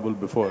land in trouble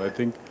before. I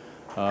think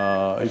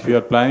if you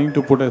are planning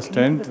to put a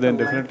stent, then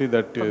definitely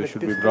that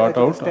should be brought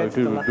out. If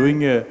you're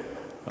doing a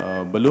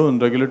balloon,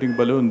 regulating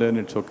balloon, then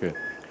it's okay.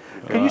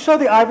 Can you show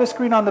the IVUS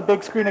screen on the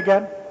big screen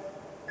again?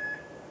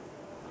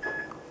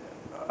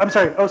 I'm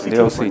sorry, OCT. The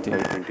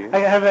OCT. I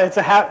have it's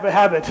a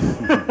habit.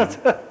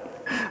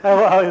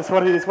 It's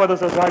one of those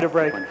that's hard to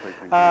break.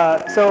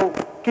 So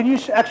can you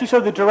actually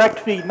show the direct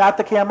feed, not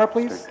the camera,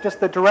 please?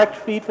 Just the direct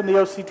feed from the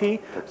OCT,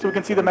 so we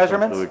can see the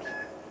measurements.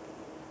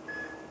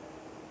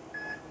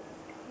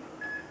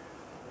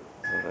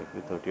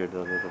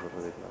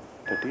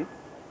 30?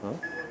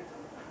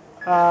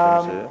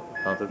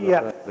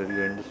 Yeah.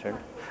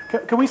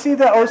 Can we see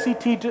the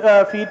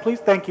OCT feed,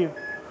 please? Thank you.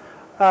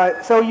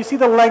 So you see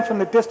the length from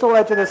the distal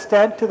edge of the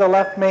stent to the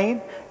left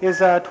main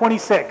is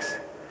 26.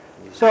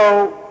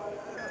 So,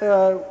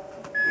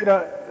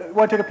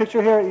 want to take a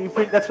picture here?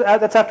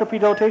 That's after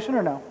pre-dilatation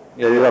or no?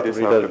 Yeah, you have to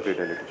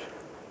pre-dilatation.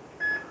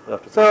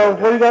 So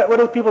what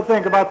do people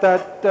think about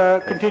that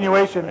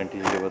continuation?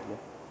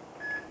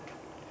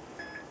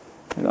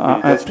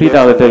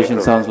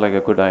 Pre-dilatation sounds like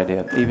a good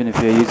idea. Even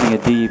if you're using a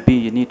DEB,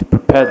 you need to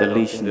prepare the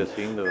lesion.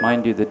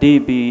 Mind you, the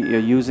DEB you're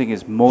using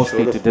is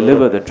mostly to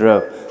deliver the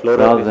drug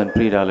rather than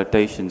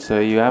pre-dilatation. So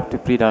you have to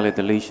pre-dilate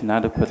the lesion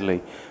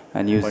adequately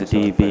and use the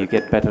DEB. You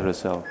get better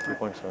result.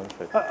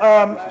 2.75.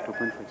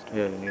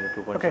 Yeah, you need a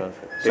 2.75. Okay.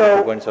 So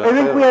I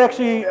think we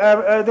actually,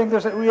 after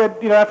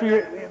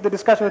the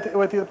discussion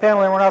with the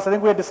panel and everyone else, I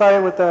think we had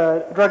decided with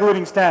the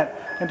drug-eluting stent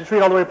and to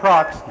treat all the way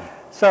prox.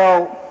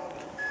 So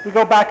we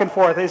go back and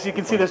forth. As you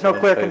can see, there's no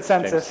clear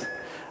consensus.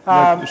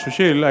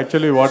 Sushil,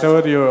 actually,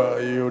 whatever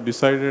you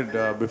decided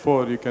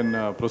before, you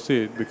can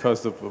proceed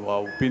because the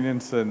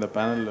opinions in the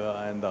panel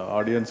and the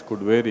audience could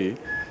vary.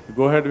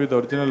 Go ahead with the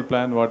original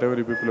plan, whatever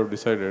you people have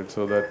decided,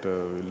 so that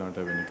we'll not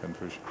have any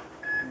confusion.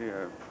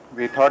 Yeah.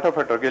 We thought of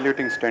a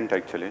drug-eluting stent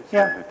actually. So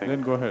Yeah. I think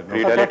Then go ahead. No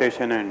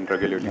Pre-dilatation and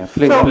drug-eluting. Yeah,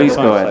 please, So- please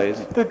go ahead.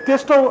 The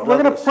distal, we're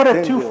going to put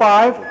a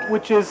 2.5,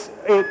 which is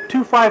a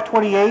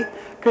 2.5/28,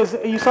 because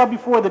you saw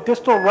before the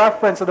distal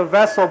reference of the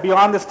vessel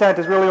beyond the stent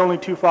is really only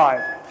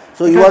 2.5.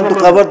 So you want to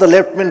cover the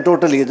left main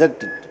totally, is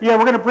that it? Yeah,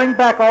 we're going to bring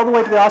back all the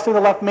way to the osteum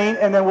of the left main,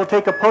 and then we'll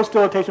take a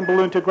post-dilatation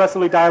balloon to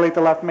aggressively dilate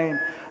the left main.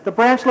 The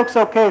branch looks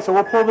okay, so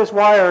we'll pull this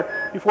wire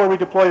before we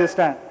deploy the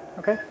stent.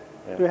 Okay?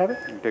 Do we have it?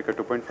 You take a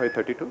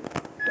 2.532.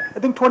 I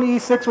think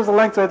 26 was the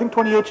length, so I think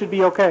 28 should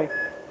be okay.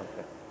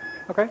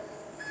 Okay?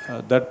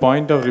 That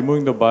point of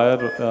removing the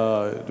wire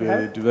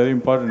it is very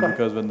important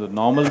because when the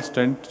normal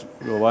stent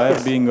wire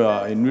being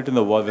in between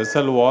the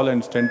vessel wall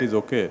and stent is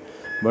okay,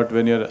 but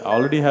when you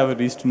already have a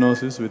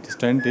restenosis with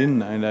stent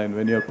in and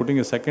when you are putting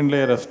a second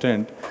layer of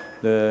stent,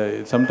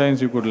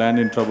 sometimes you could land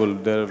in trouble.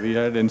 We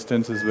had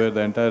instances where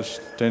the entire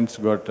stents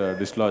got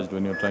dislodged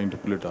when you are trying to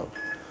pull it out.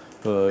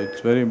 So it's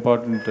very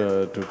important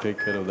to take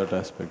care of that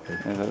aspect.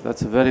 Yeah,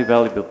 that's a very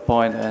valuable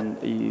point, and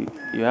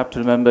you have to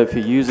remember if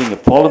you're using a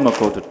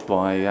polymer-coated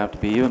wire, you have to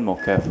be even more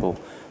careful,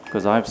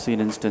 because I've seen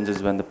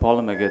instances when the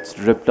polymer gets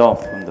ripped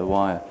off from the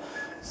wire.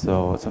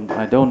 So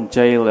I don't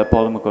jail a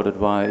polymer-coated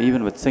wire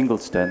even with single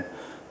stent,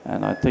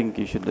 and I think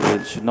you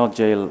should not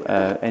jail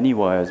any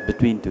wires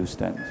between two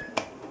stents.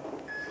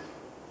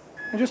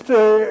 And just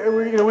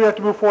we have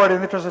to move forward in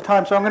the interest of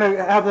time, so I'm going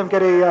to have them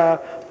get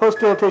a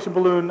post-dilatation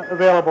balloon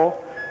available.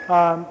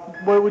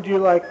 What would you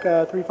like,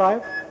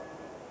 3.5?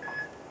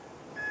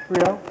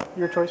 3.0,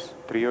 your choice.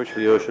 3.0 should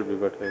 3.0 should be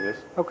better, I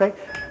guess. Okay.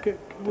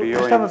 Three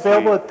Just O have and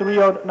available a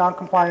 3.0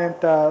 non-compliant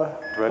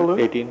balloon.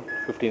 18,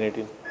 15,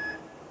 18.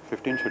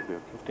 15 should be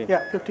okay. 15.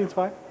 Yeah, 15's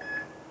fine.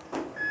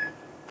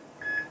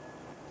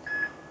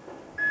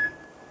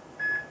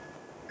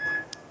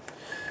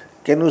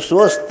 Can you show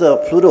us the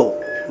fluoro?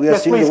 We are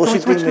Yes, seeing please. the Can we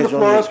switch to the image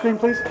fluoro only. screen,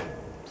 please?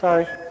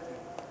 Sorry.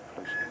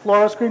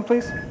 Fluoro screen,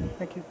 please.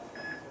 Thank you.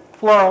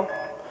 Fluoro.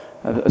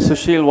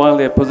 Sushil, while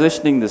they're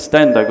positioning the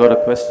stent, I got a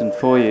question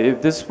for you.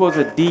 If this was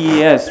a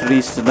DES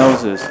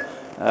restenosis,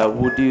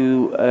 would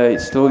you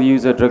still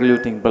use a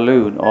drug-eluting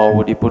balloon, or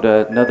would you put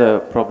another,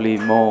 probably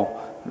more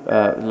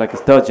like a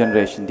third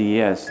generation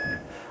DES?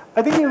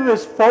 I think if it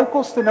was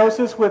focal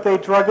stenosis with a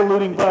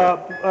drug-eluting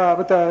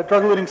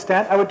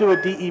stent, I would do a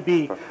DEB.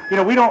 You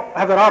know, we don't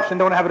have that option,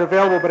 don't have it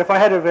available. But if I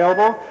had it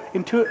available,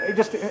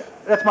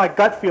 that's my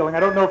gut feeling.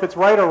 I don't know if it's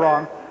right or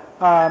wrong.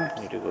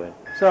 Need to go in.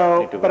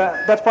 So,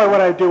 but that's probably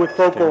what I do with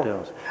focal.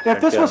 And if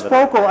this was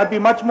focal, I'd be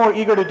much more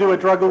eager to do a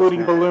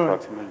drug-eluting balloon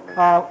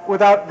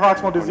without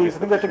proximal disease. I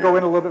think we have to go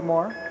in a little bit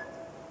more.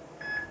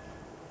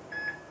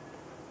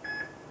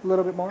 A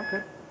little bit more,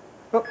 good.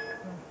 Oh,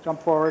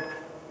 jump forward.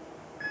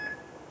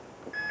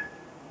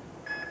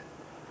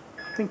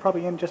 I think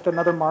probably in just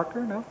another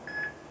marker, no?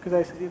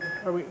 Because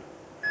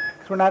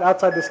we're not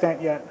outside the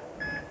stent yet.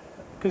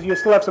 Because you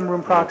still have some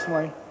room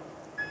proximally.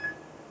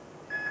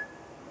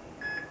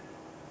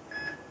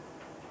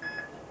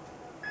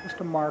 Just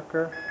a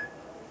marker.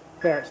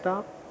 There,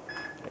 stop.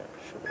 Yeah,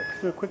 should be.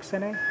 Do a quick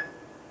cine.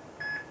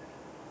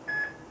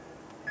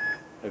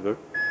 You're good?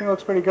 I think it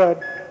looks pretty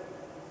good.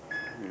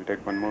 We'll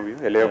take one more view.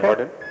 LA of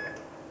Gordon.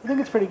 I think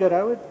it's pretty good,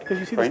 I would, because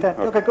you see the Fine, stent.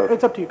 okay. Okay, go,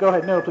 it's up to you. Go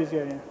ahead. No, please,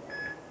 yeah.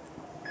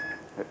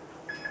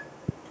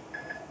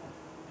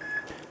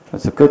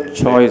 That's a good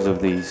choice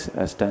of these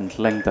stent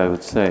length, I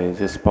would say.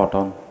 Just spot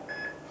on.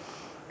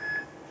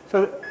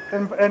 So,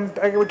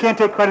 we can't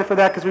take credit for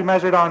that because we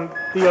measured on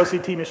the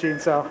OCT machine,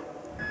 so.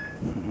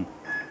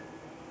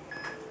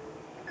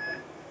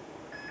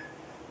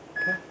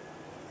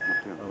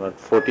 About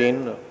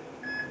 14.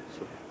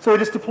 So we're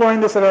just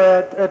deploying this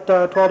at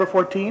 12 to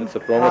 14. It's a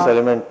Promus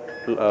Element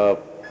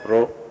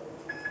Pro.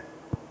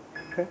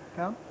 Okay,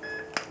 down.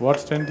 What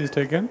stent is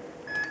taken?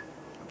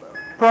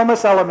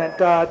 Promus element,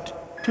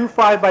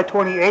 2.5 by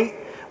 28.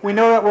 We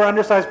know that we're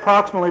undersized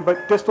proximally,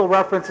 but distal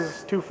reference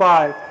is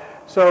 2.5.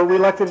 So we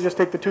elected to just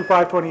take the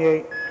 2.5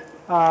 28,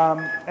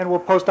 and we'll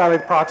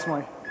post-dilate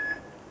proximally.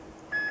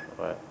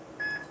 Right.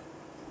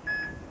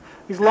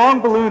 These long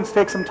balloons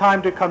take some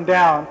time to come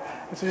down,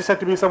 and so you just have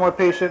to be somewhat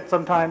patient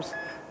sometimes,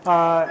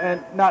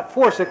 and not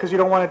force it because you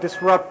don't want to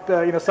disrupt,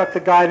 suck the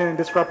guide in and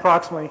disrupt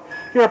proximally.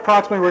 Here at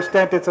proximally we're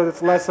stented, so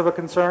it's less of a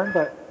concern,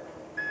 but.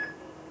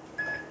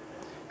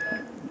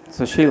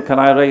 So Sheil, can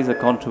I raise a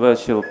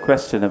controversial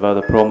question about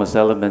the Promus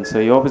element? So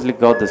you obviously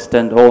got the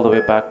stent all the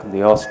way back in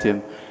the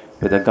ostium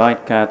with a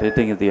guide cat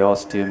hitting at the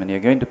ostium, and you're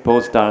going to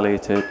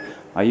post-dilate it.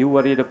 Are you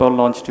worried about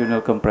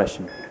longitudinal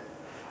compression?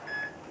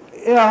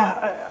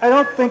 Yeah, I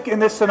don't think in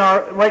this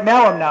scenario, right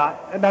now I'm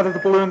not, now that the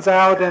balloon's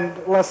out and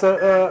less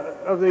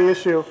of the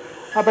issue.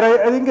 But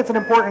I think it's an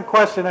important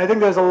question. I think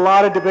there's a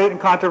lot of debate and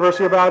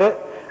controversy about it.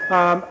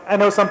 I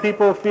know some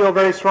people feel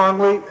very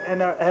strongly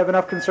and have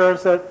enough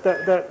concerns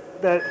that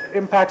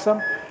impacts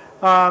them.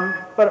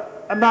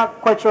 But I'm not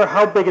quite sure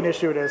how big an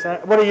issue it is.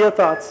 What are your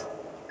thoughts?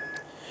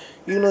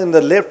 You know, in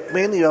the left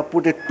main, you have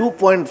put a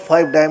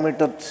 2.5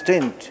 diameter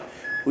stent.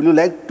 Will you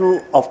like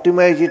to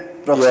optimize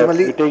it proximally?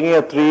 You're taking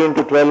a 3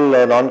 into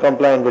 12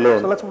 non-compliant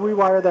balloon. So let's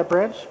rewire that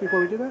branch before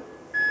we do that.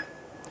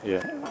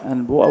 Yeah.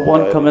 And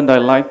one comment I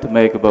like to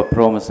make about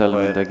promus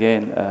element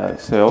again,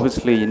 so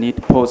obviously you need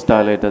to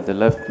post-dilate at the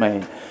left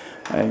main.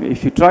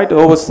 If you try to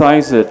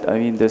oversize it, I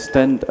mean the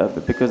stent,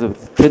 because of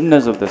the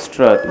thinness of the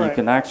strut, you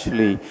can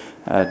actually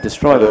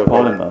destroy the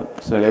polymer.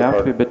 So you have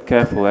to be a bit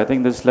careful. I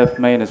think this left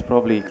main is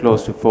probably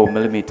close to 4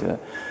 millimeter,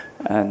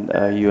 and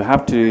you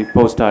have to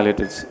post-dilate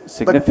it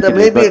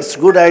significantly. But maybe it's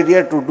good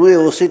idea to do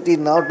a OCT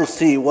now to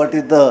see what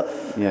is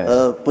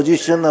the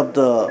position of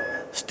the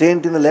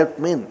stent in the left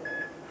main.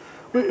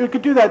 We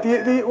could do that.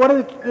 One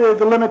of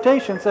the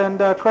limitations, and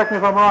correct me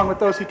if I'm wrong, with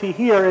OCT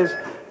here is,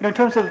 in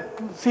terms of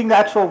seeing the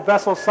actual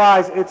vessel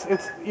size, it's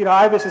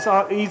IVUS is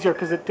easier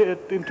because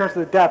in terms of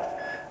the depth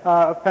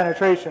of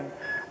penetration.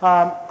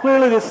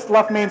 Clearly, this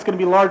left main is going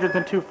to be larger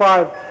than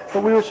 2.5,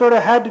 but we sort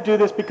of had to do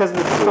this because of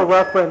the distal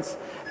reference.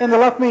 And the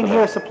left main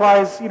here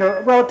supplies,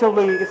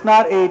 relatively, it's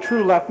not a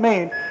true left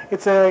main.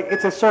 It's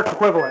a circ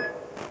equivalent.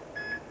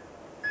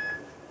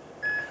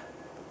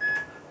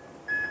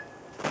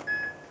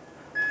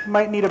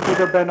 Might need a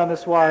bigger bend on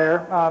this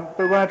wire,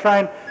 but when I try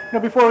and,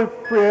 before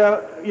we,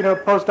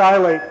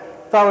 post-dilate,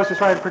 thought was to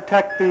try and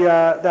protect the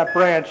that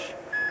branch.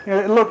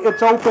 Look,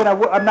 it's open.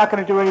 I'm not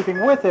going to do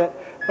anything with it,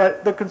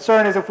 but the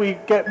concern is if we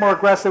get more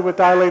aggressive with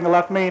dilating the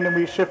left main and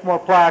we shift more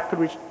plaque, could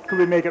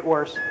we make it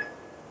worse?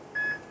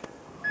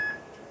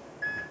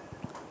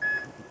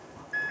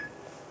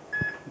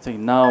 I think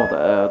now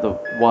the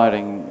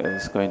wiring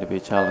is going to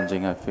be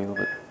challenging, I feel,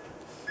 but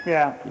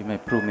you may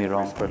prove me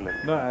wrong.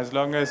 No, as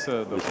long as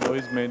the flow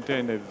is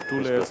maintained,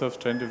 2 layers of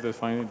stent, if they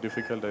find it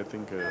difficult, I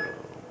think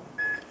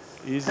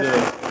is...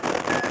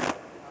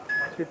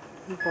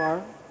 Too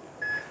far.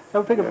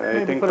 I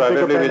think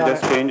probably we'll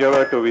just change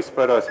over to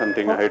whisper or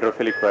something,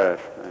 hydrophilic wire.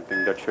 I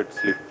think that should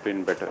slip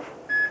in better.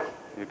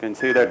 You can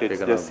see that it's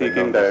just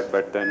seeking that,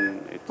 but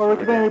then it's... Or we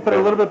could maybe put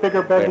a little bit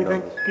bigger bend, you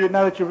think,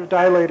 now that you've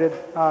dilated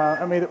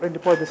and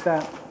deployed the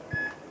stent.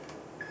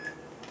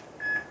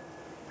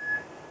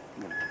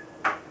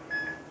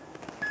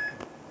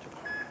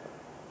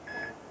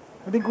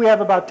 I think we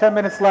have about 10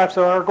 minutes left,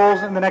 so our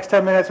goals in the next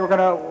 10 minutes, we're going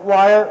to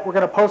wire, we're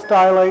going to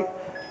post-dilate.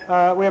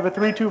 We have a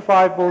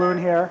 325 balloon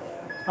here,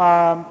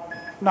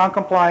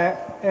 non-compliant,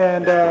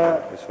 and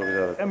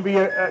we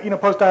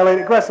post-dilate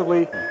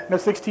aggressively.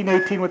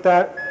 16-18 with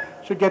that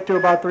should get to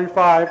about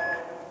 3.5,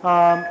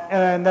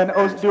 and then do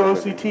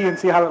OCT and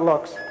see how it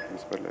looks.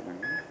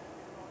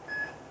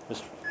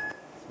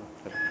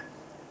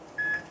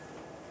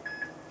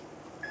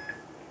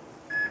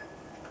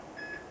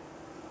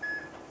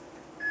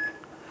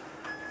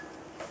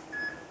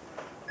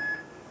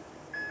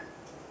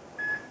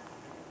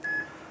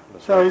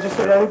 So I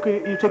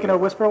think you're taking a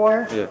whisper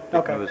wire? Yeah,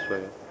 okay. A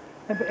whisper,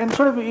 yeah. And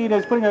sort of,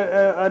 it's putting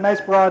a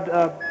nice broad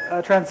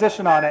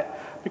transition on it,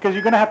 because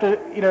you're going to have to,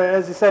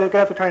 as you said, you're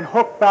going to have to try and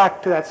hook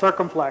back to that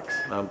circumflex.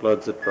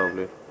 Unplugs it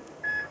probably.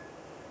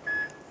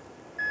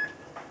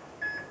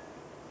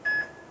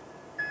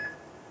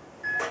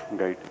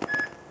 Right.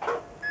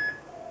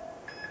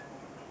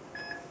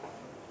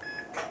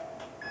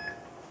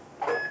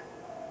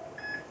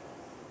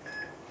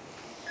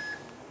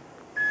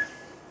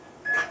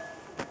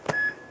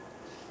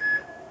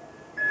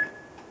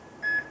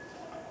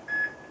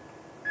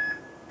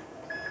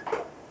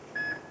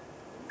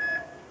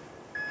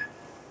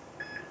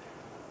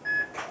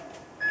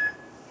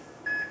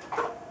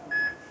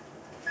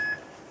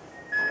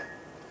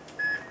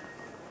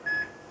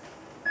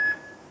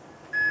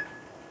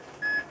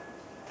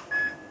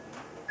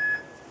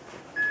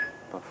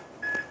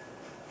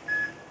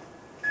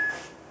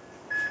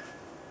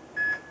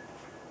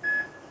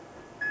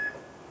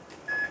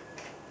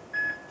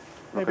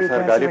 Maybe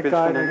advancing the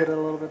guide will get it a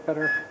little bit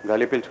better.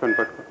 Gali pilchkoni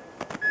patko.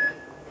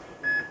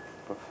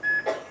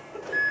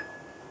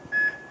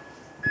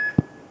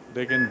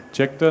 They can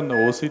check the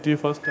OCT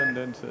first and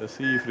then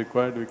see if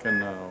required we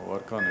can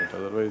work on it.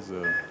 Otherwise,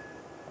 the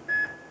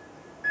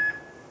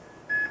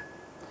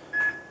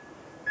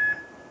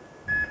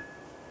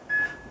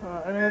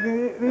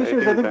issue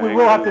is I think we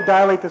will have to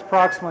dilate this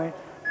proximally.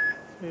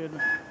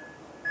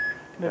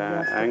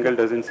 Angle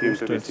doesn't seem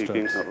to be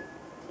seeking, so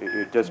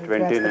it just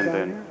went in and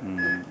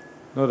then...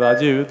 No,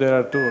 Rajiv, there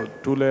are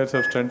two layers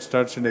of stent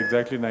studs in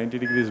exactly 90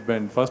 degrees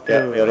bend. First,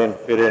 we're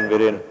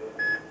in.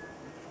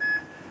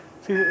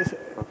 See,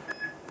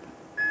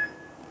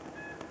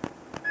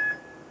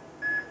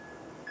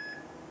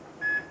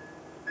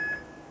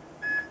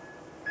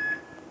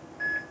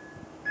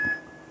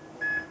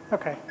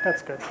 okay,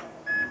 that's good.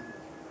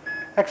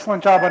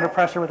 Excellent job under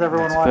pressure with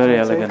everyone watching. Very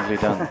elegantly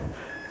done.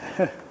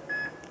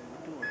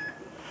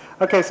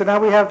 Okay, so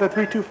now we have the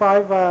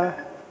 325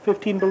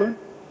 15 balloon.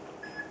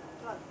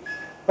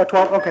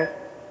 12, okay.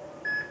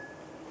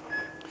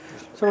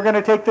 So we're going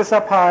to take this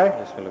up high.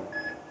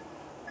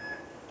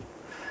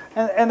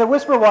 And the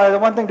whisper wire, the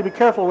one thing to be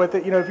careful with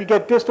it, if you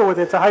get distal with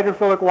it, it's a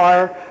hydrophilic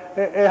wire.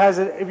 It has,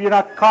 if you're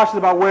not cautious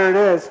about where it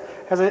is,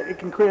 it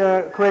can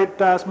create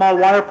small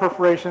wire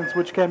perforations,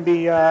 which can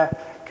be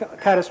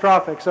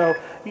catastrophic. So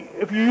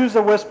if you use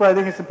a whisper, I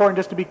think it's important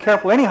just to be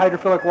careful. Any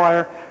hydrophilic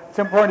wire, it's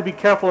important to be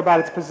careful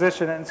about its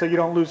position, and so you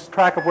don't lose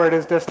track of where it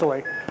is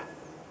distally.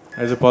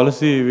 As a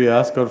policy, we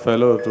ask our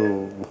fellow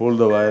to hold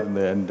the wire in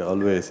the end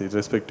always,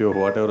 irrespective of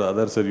whatever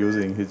others are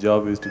using. His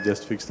job is to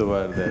just fix the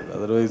wire there.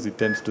 Otherwise, it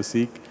tends to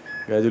seek,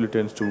 gradually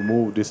tends to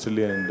move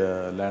distally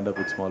and land up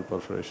with small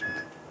perforations.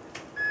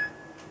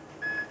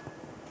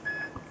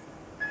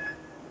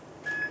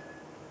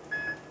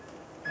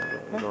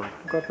 Okay.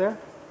 Go up there.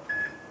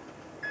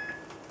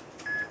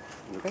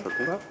 Okay.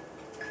 Go up.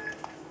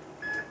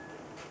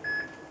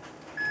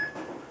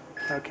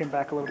 It came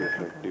back a little bit.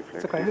 Deflect.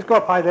 It's okay. Just go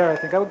up high there, I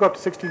think. I would go up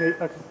to 16.8.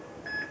 Okay.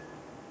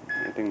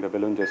 I think the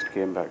balloon just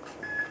came back. So,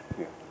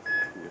 yeah.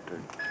 Get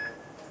it.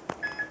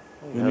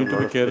 You need to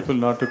be careful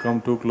not to come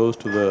too close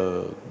to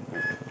the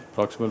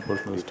proximal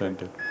portion of the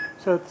stent.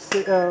 So it's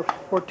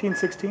 14,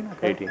 16,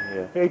 okay? 18,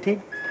 yeah.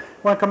 18.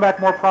 Want to come back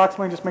more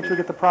proximally and just make sure we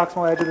get the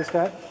proximal edge of the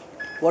stent?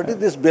 What is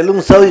this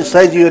balloon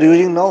size you are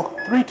using now?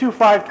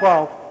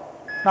 32512.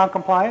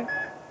 Non-compliant.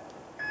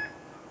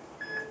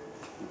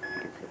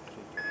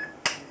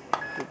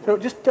 So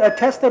just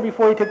test there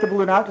before you take the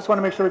balloon out. Just want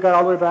to make sure we got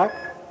all the way back.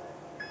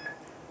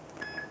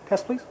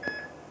 Test, please.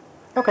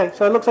 Okay,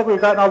 so it looks like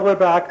we've gotten all the way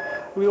back.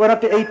 We went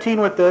up to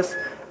 18 with this.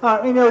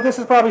 You know, this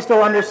is probably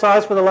still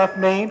undersized for the left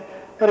main,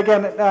 but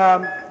again,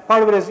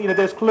 part of it is, you know,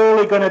 there's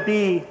clearly going to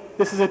be,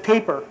 this is a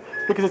taper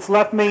because it's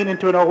left main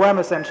into an OM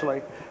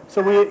essentially.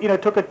 So we, you know,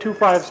 took a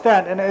 2.5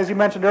 stent, and as you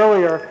mentioned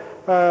earlier,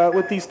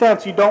 with these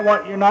stents,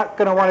 you're not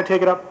going to want to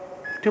take it up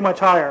too much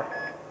higher.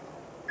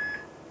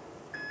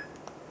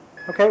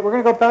 Okay, we're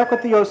going to go back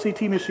with the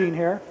OCT machine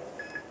here.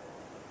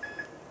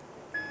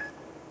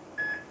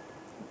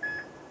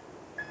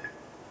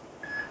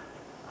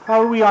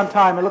 How are we on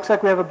time? It looks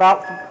like we have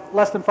about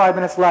less than 5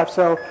 minutes left,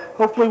 so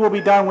hopefully we'll be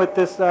done with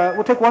this.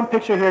 We'll take one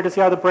picture here to see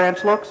how the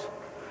branch looks,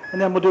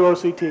 and then we'll do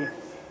OCT.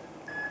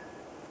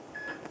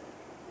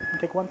 We'll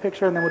take one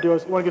picture, and then we'll do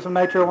OCT. You want to give some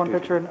nitro, one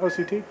picture, and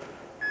OCT?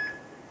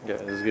 Yeah,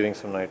 just giving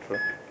some nitro.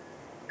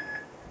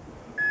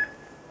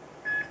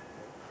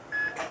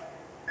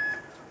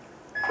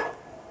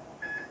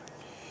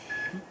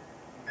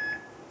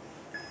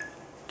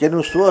 Can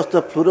you show us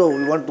the fluoro?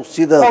 We want to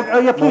see the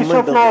yeah, please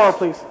show movement of fluoro, this.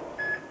 please.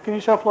 Can you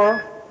show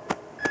fluoro?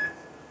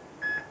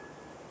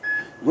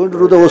 Going to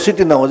do the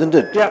OCT now, isn't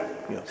it? Yeah.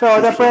 So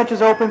that branch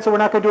is open, so we're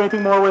not going to do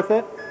anything more with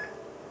it.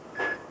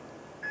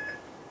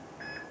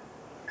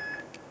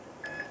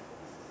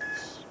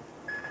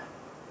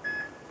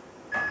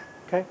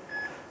 Okay.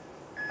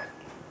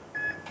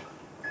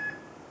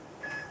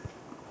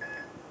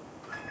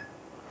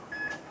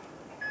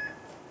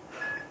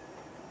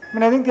 I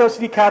mean, I think the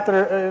OCD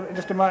catheter,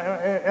 just in my,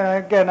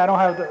 and again, I don't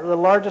have the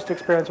largest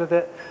experience with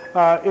it,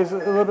 is a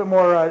little bit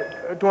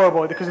more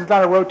durable because it's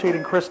not a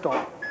rotating crystal.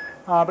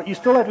 But you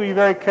still have to be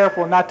very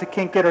careful not to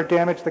kink it or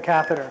damage the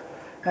catheter.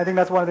 And I think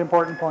that's one of the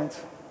important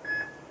points.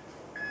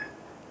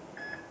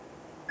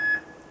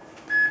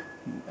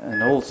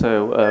 And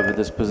also, with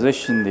this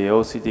position, the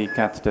OCD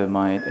catheter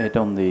might hit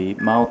on the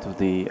mouth of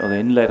the, or the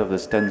inlet of the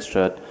stent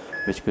strut,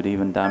 which could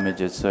even damage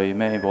it. So you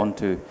may want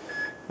to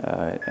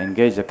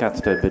engage the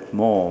catheter a bit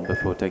more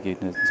before taking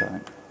it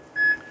inside.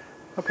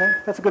 Okay,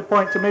 that's a good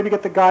point. So maybe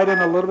get the guide in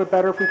a little bit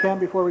better if we can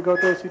before we go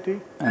to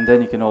OCT. And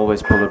then you can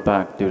always pull it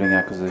back during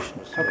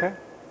acquisition. Okay.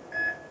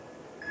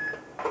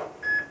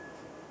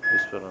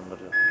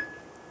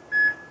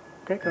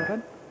 Okay, go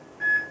ahead.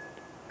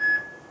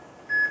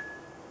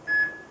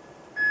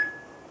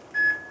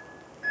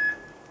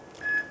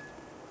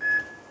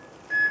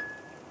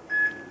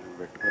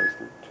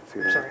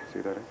 Sorry. See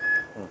that?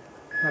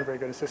 Not a very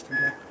good assistant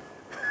here.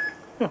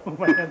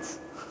 My hands.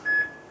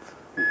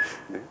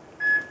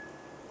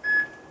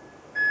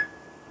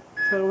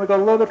 So we go a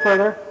little bit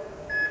further.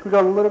 Can we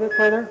go a little bit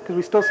further? Because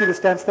we still see the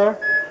stents there.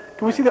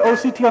 Can we see the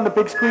OCT on the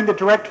big screen, the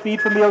direct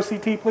feed from the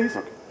OCT, please?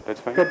 Okay,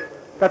 that's fine. Good.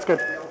 That's good.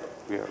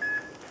 Yeah.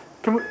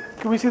 Can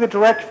we see the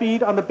direct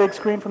feed on the big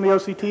screen from the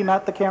OCT,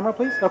 not the camera,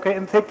 please? Okay,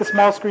 and take the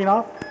small screen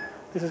off.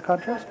 This is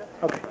contrast?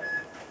 Okay.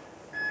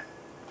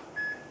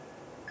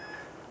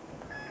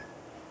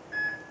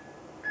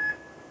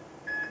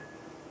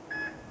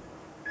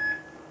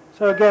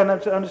 So again, I'm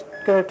just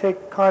going to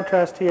take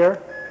contrast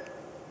here.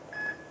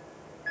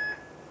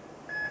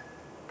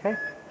 Okay.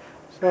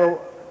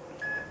 So,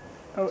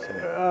 are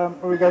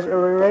we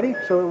ready?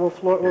 So we'll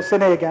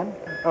cine again.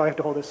 Oh, I have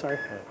to hold this. Sorry.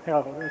 Here,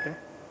 I'll hold it. Okay.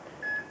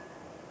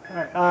 All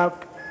right.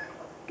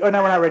 Oh,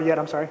 no, we're not ready yet.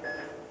 I'm sorry.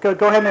 Go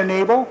ahead and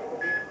enable.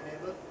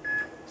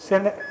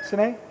 Cine.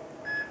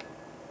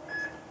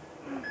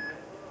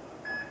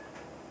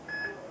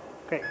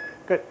 Okay.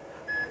 Good.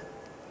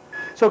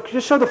 So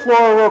just show the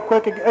fluoro real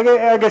quick.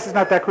 I guess it's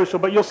not that crucial,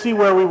 but you'll see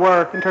where we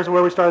were in terms of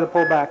where we started the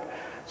pullback.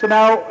 So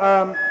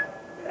now,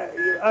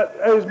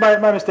 it was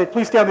my mistake.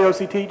 Please stay on the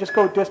OCT. Just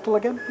go distal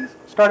again, please.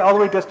 Start all the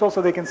way distal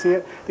so they can see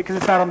it, because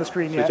it's not on the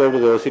screen yet. Switch over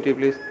to the OCT,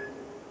 please.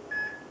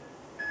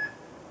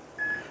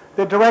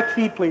 The direct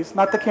feed, please.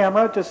 Not the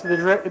camera, just the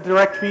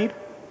direct feed.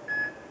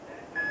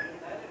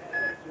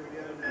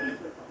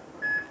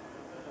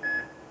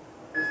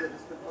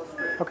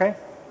 Okay.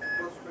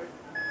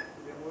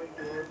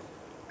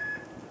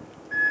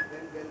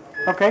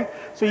 Okay,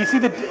 so you see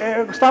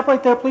the, stop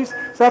right there please.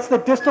 So that's the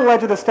distal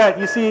edge of the stent.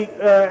 You see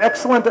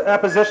excellent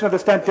apposition of the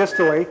stent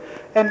distally,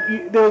 and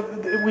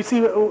we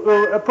see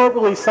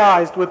appropriately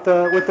sized with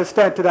the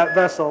stent to that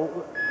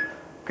vessel.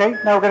 Okay,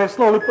 now we're going to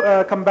slowly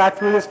come back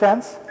through the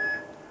stents.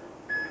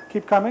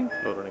 Keep coming.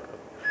 And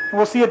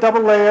we'll see a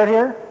double layer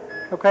here.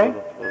 Okay,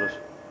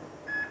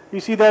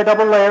 you see there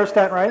double layer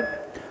stent, right?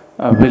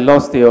 We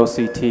lost the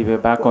OCT, we're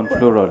back on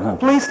fluoro. Huh?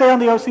 Please stay on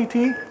the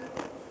OCT.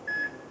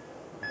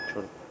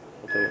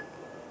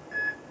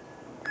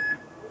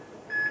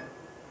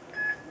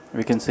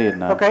 We can see it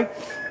now. Okay,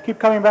 keep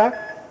coming back.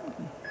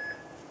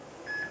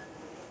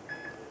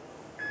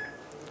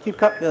 Keep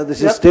Yeah,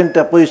 this is stent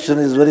apposition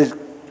is very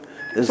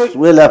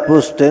well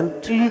apposed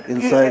stent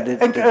inside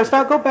it. And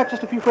start, go back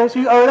just a few frames.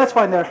 Oh, that's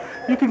fine there.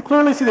 You can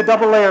clearly see the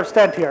double layer of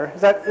stent here.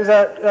 Is that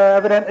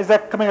evident? Is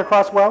that coming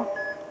across well?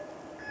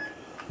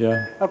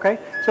 Yeah. Okay,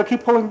 so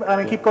keep pulling,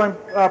 keep going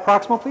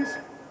proximal, please.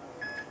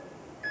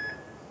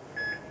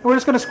 And we're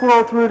just going to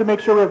scroll through to make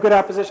sure we have good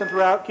apposition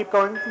throughout. Keep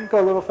going, you can go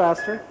a little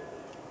faster.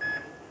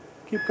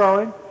 Keep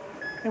going.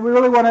 And we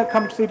really want to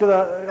come see to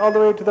the, all the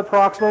way to the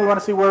proximal. We want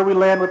to see where we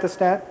land with the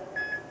stent.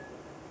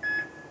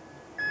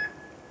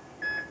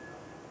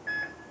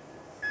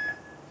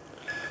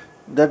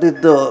 That is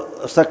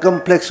the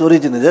circumflex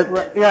origin, is it?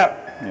 Right, yeah.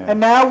 And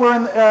now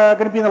we're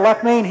going to be in the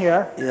left main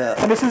here. Yeah.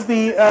 And this is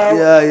the,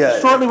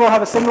 shortly we'll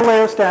have a single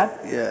layer stent.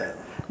 Yeah.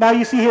 Now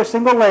you see here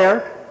single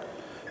layer,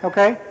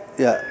 okay?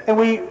 Yeah. And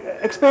we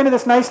expanded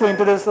this nicely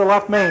into this the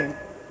left main.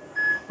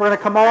 We're going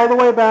to come all the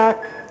way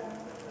back.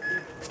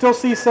 Still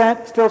see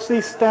stent, still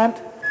see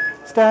stent,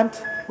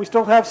 stent. We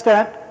still have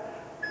stent.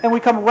 And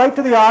we come right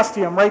to the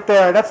ostium, right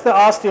there. That's the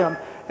ostium.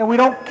 And we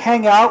don't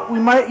hang out. We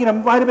might,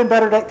 might have been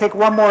better to take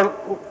one more,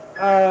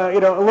 a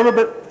little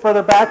bit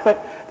further back,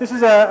 but this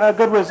is a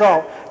good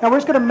result. Now we're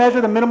just going to measure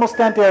the minimal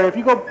stent area. If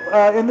you go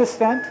in this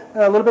stent,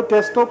 a little bit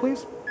distal,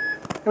 please.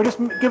 And just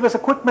give us a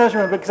quick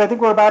measurement because I think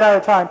we're about out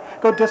of time.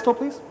 Go distal,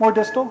 please. More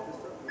distal.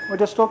 More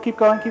distal. Keep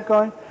going, keep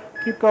going.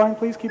 Keep going,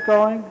 please. Keep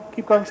going.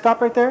 Keep going.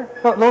 Stop right there.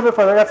 Go a little bit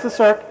further. That's the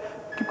circ.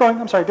 Keep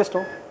going. I'm sorry,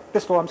 distal.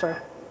 Distal, I'm sorry.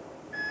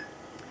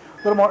 A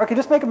little more. Okay,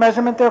 just make a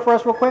measurement there for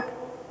us real quick.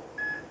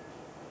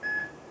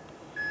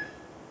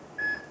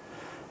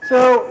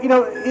 So,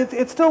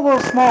 it's still a little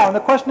small. And the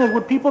question is,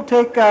 would people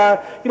take,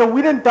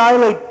 we didn't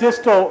dilate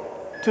distal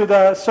to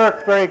the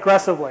circ very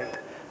aggressively.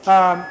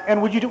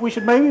 And we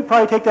should maybe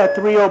probably take that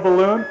 3.0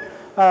 balloon,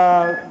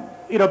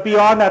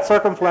 beyond that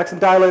circumflex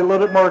and dilate a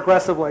little bit more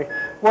aggressively.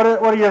 What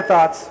are your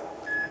thoughts?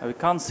 We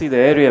can't see the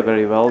area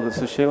very well,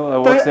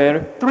 Sushil. What's the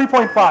area?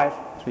 3.5.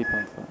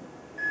 3.5.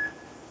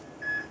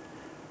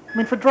 I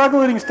mean, for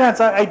drug-eluting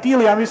stents,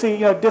 ideally, obviously,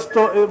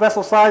 distal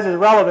vessel size is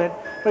relevant,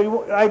 but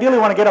you ideally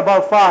want to get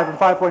above 5 and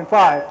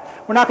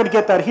 5.5. We're not going to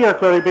get that here,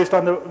 clearly, based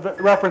on the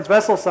reference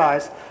vessel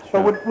size.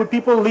 Sure. But would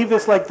people leave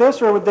this like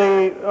this, or would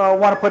they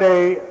want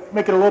to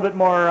make it a little bit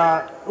more,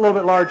 a little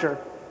bit larger?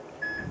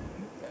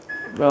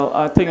 Well,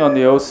 I think on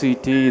the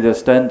OCT, the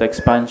stent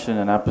expansion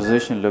and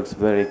apposition looks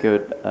very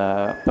good.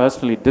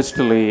 Personally,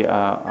 distally,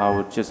 I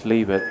would just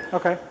leave it.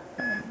 Okay.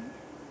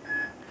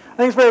 I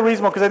think it's very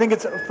reasonable because I think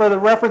it's for the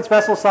reference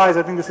vessel size.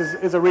 I think this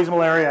is a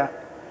reasonable area.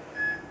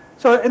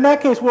 So in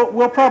that case,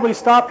 we'll probably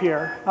stop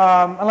here,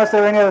 unless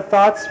there are any other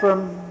thoughts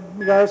from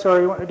you guys,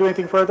 or you want to do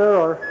anything further,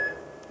 or.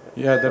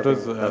 Yeah, that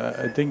was,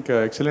 I think,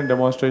 excellent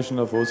demonstration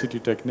of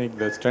OCT technique.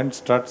 The stent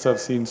struts are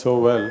seen so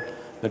well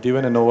that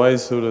even a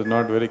novice who is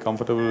not very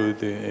comfortable with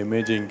the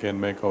imaging can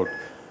make out.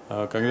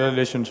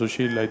 Congratulations,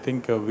 Sushil. I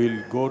think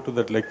we'll go to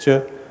that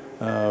lecture,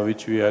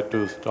 which we had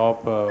to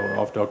stop,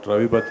 of Dr.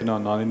 Ravi Bhattina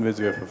on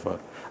non-invasive FFR.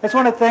 I just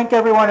want to thank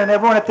everyone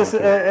at this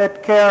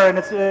at CARE, and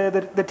it's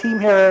the team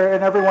here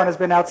and everyone has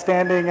been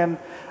outstanding, and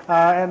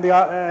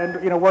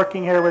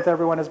working here with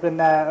everyone has been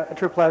a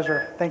true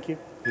pleasure. Thank you.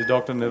 Is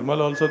Dr.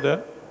 Nirmal also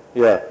there?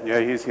 Yeah. Yeah,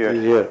 he's here.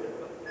 He's here.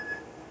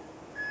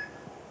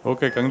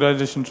 Okay,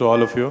 congratulations to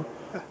all of you.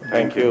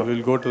 Thank you.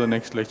 We'll go to the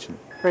next lecture.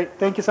 Great.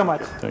 Thank you so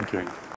much. Thank you.